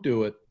don't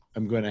do it,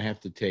 I'm going to have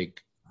to take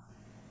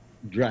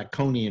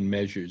draconian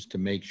measures to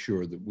make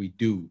sure that we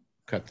do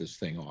cut this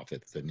thing off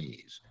at the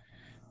knees,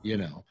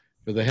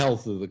 for the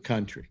health of the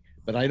country.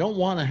 But I don't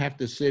want to have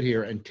to sit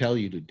here and tell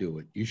you to do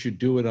it. You should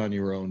do it on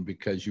your own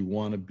because you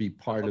want to be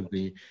part of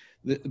the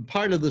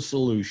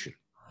solution,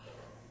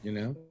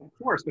 Of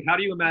course, but how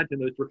do you imagine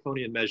those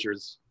draconian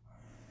measures,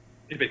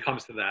 if it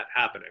comes to that,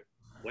 happening?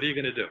 What are you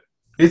going to do?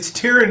 It's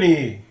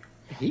tyranny.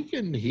 He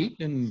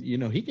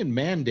can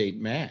mandate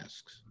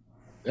masks.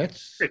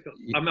 That's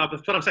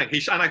what I'm saying.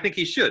 And I think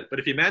he should. But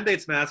if he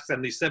mandates masks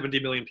and these 70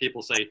 million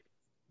people say,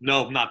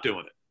 no, I'm not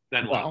doing it,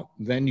 then what? Well,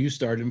 then you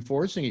start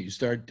enforcing it.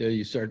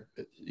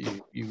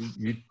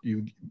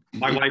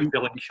 My wife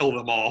will kill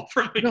them all.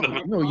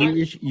 No,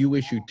 you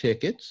issue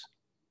tickets,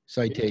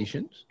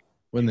 citations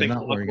when they're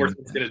not wearing. Law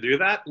enforcement's going to do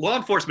that? Law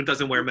enforcement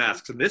doesn't wear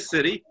masks in this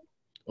city.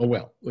 Oh,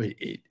 well,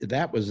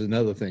 that was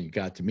another thing that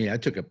got to me. I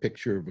took a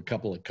picture of a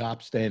couple of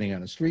cops standing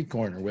on a street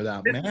corner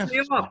without masks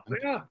on,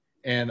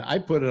 and I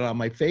put it on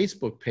my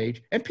Facebook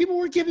page, and people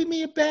were giving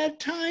me a bad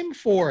time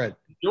for it.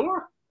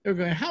 Sure. They're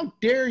going, how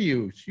dare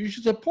you? You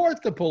should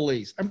support the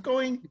police. I'm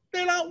going,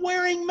 they're not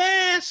wearing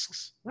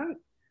masks. Right.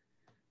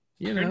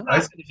 I going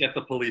to get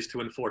the police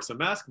to enforce a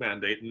mask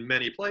mandate in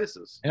many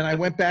places. And I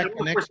went back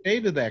the next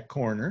day to that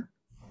corner,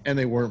 and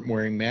they weren't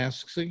wearing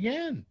masks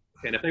again.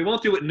 And if they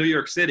won't do it in New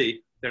York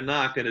City, they're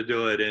not going to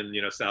do it in,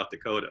 South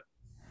Dakota.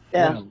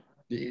 Yeah. Well,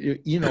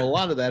 a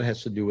lot of that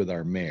has to do with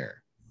our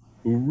mayor,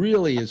 who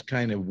really is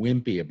kind of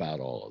wimpy about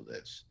all of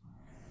this.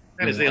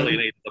 And has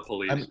alienated the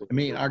police. I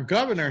mean, our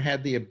governor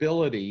had the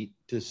ability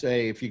to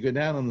say, if you go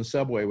down on the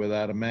subway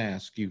without a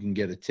mask, you can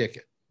get a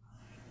ticket.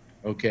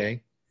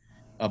 Okay?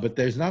 But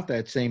there's not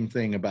that same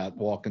thing about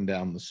walking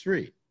down the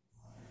street.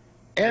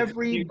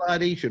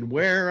 Everybody should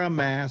wear a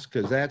mask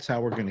because that's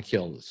how we're going to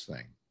kill this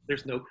thing.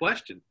 There's no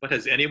question. But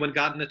has anyone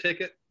gotten a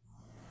ticket?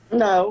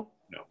 No.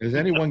 Has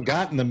anyone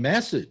gotten the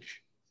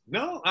message?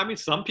 No. I mean,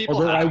 some people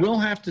Although have. I will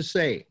have to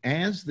say,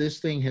 as this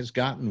thing has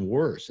gotten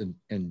worse,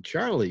 and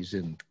Charlie's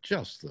in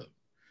just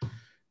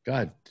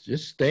God,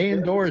 just stay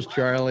indoors,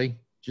 Charlie.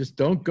 Just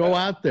don't go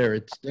out there.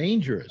 It's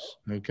dangerous,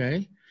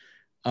 okay?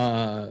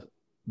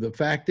 The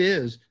fact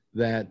is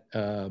that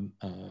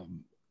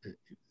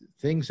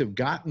things have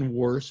gotten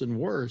worse and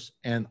worse.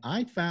 And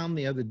I found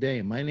the other day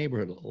in my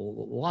neighborhood, a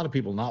lot of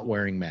people not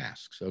wearing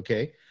masks,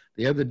 okay?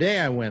 The other day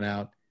I went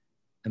out,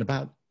 and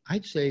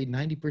I'd say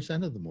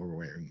 90% of them were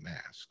wearing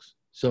masks.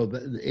 So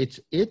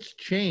it's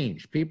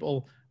changed.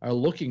 People are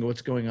looking at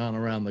what's going on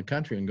around the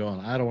country and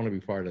going, I don't want to be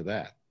part of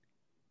that.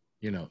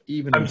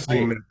 Even I'm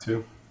seeing that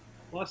too.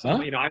 Plus, I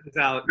was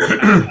out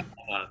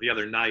the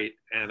other night,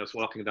 and I was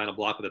walking down a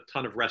block with a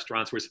ton of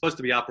restaurants. We're supposed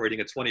to be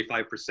operating at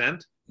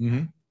 25%.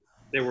 Mm-hmm.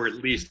 They were at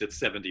least at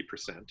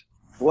 70%.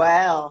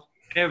 Wow.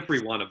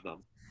 Every one of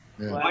them.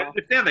 Yeah. Well, I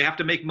understand they have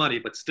to make money,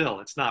 but still,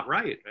 it's not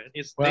right.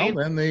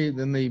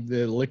 Then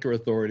the liquor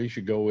authority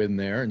should go in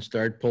there and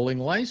start pulling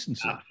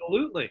licenses.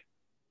 Absolutely.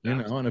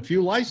 And a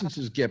few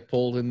licenses get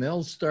pulled, and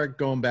they'll start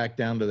going back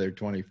down to their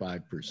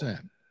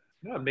 25%.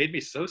 No, it made me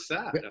so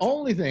sad. The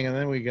only thing, and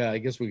then I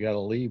guess we got to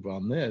leave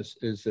on this,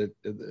 is that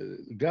the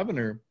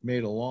governor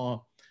made a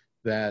law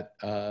that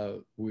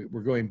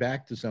we're going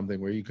back to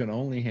something where you can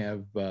only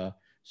have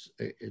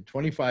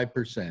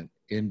 25%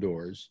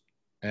 indoors,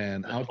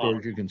 and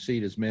outdoors you can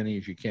seat as many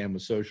as you can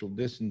with social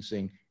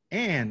distancing.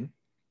 And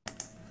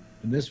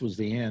this was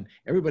the end,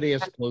 everybody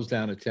has to close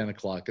down at 10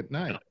 o'clock at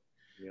night.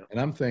 Yeah.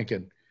 And I'm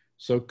thinking,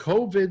 so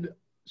COVID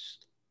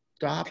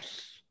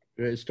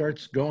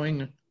starts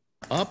going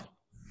up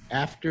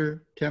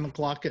after 10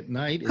 o'clock at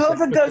night.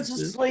 COVID goes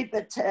to sleep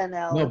at 10,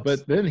 Alex. No,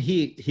 but then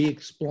he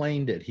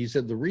explained it. He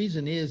said the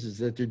reason is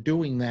that they're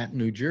doing that in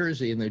New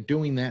Jersey and they're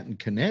doing that in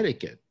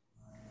Connecticut.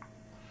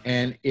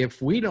 And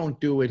if we don't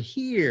do it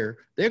here,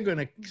 they're going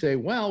to say,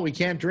 well, we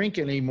can't drink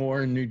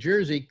anymore in New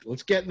Jersey.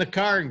 Let's get in the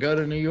car and go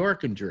to New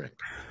York and drink.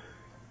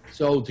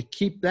 So to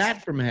keep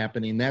that from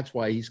happening, that's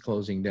why he's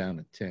closing down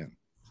at 10.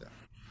 So.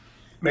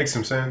 Makes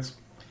some sense.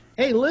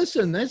 Hey,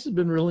 listen, this has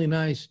been really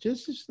nice.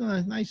 Just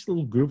a nice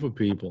little group of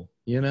people,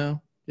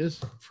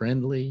 just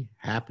friendly,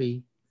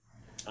 happy.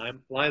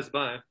 Time flies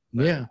by.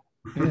 Yeah.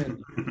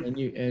 And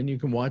you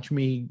can watch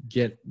me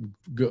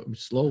go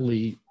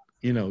slowly,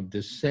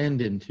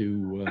 descend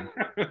into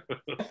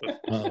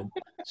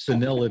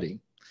senility.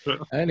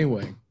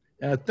 Anyway,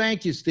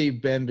 Thank you,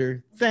 Steve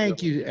Bender.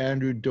 Thank you,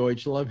 Andrew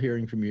Deutsch. Love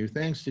hearing from you.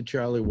 Thanks to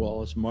Charlie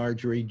Wallace,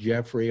 Marjorie,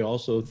 Jeffrey.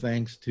 Also,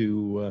 thanks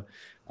to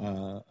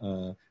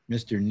Mr.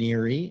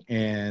 Neary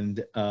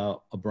and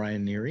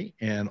Brian Neary,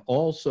 and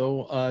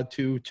also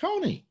to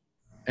Tony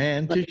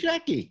and to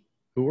Jackie,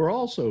 who were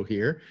also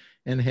here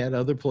and had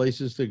other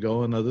places to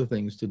go and other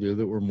things to do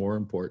that were more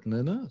important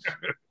than us.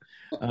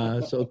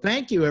 So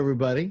thank you,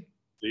 everybody.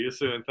 See you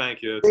soon.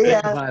 Thank you. See Say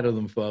ya. goodbye to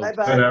them, folks.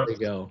 Bye-bye. There we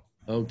go.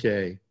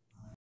 Okay.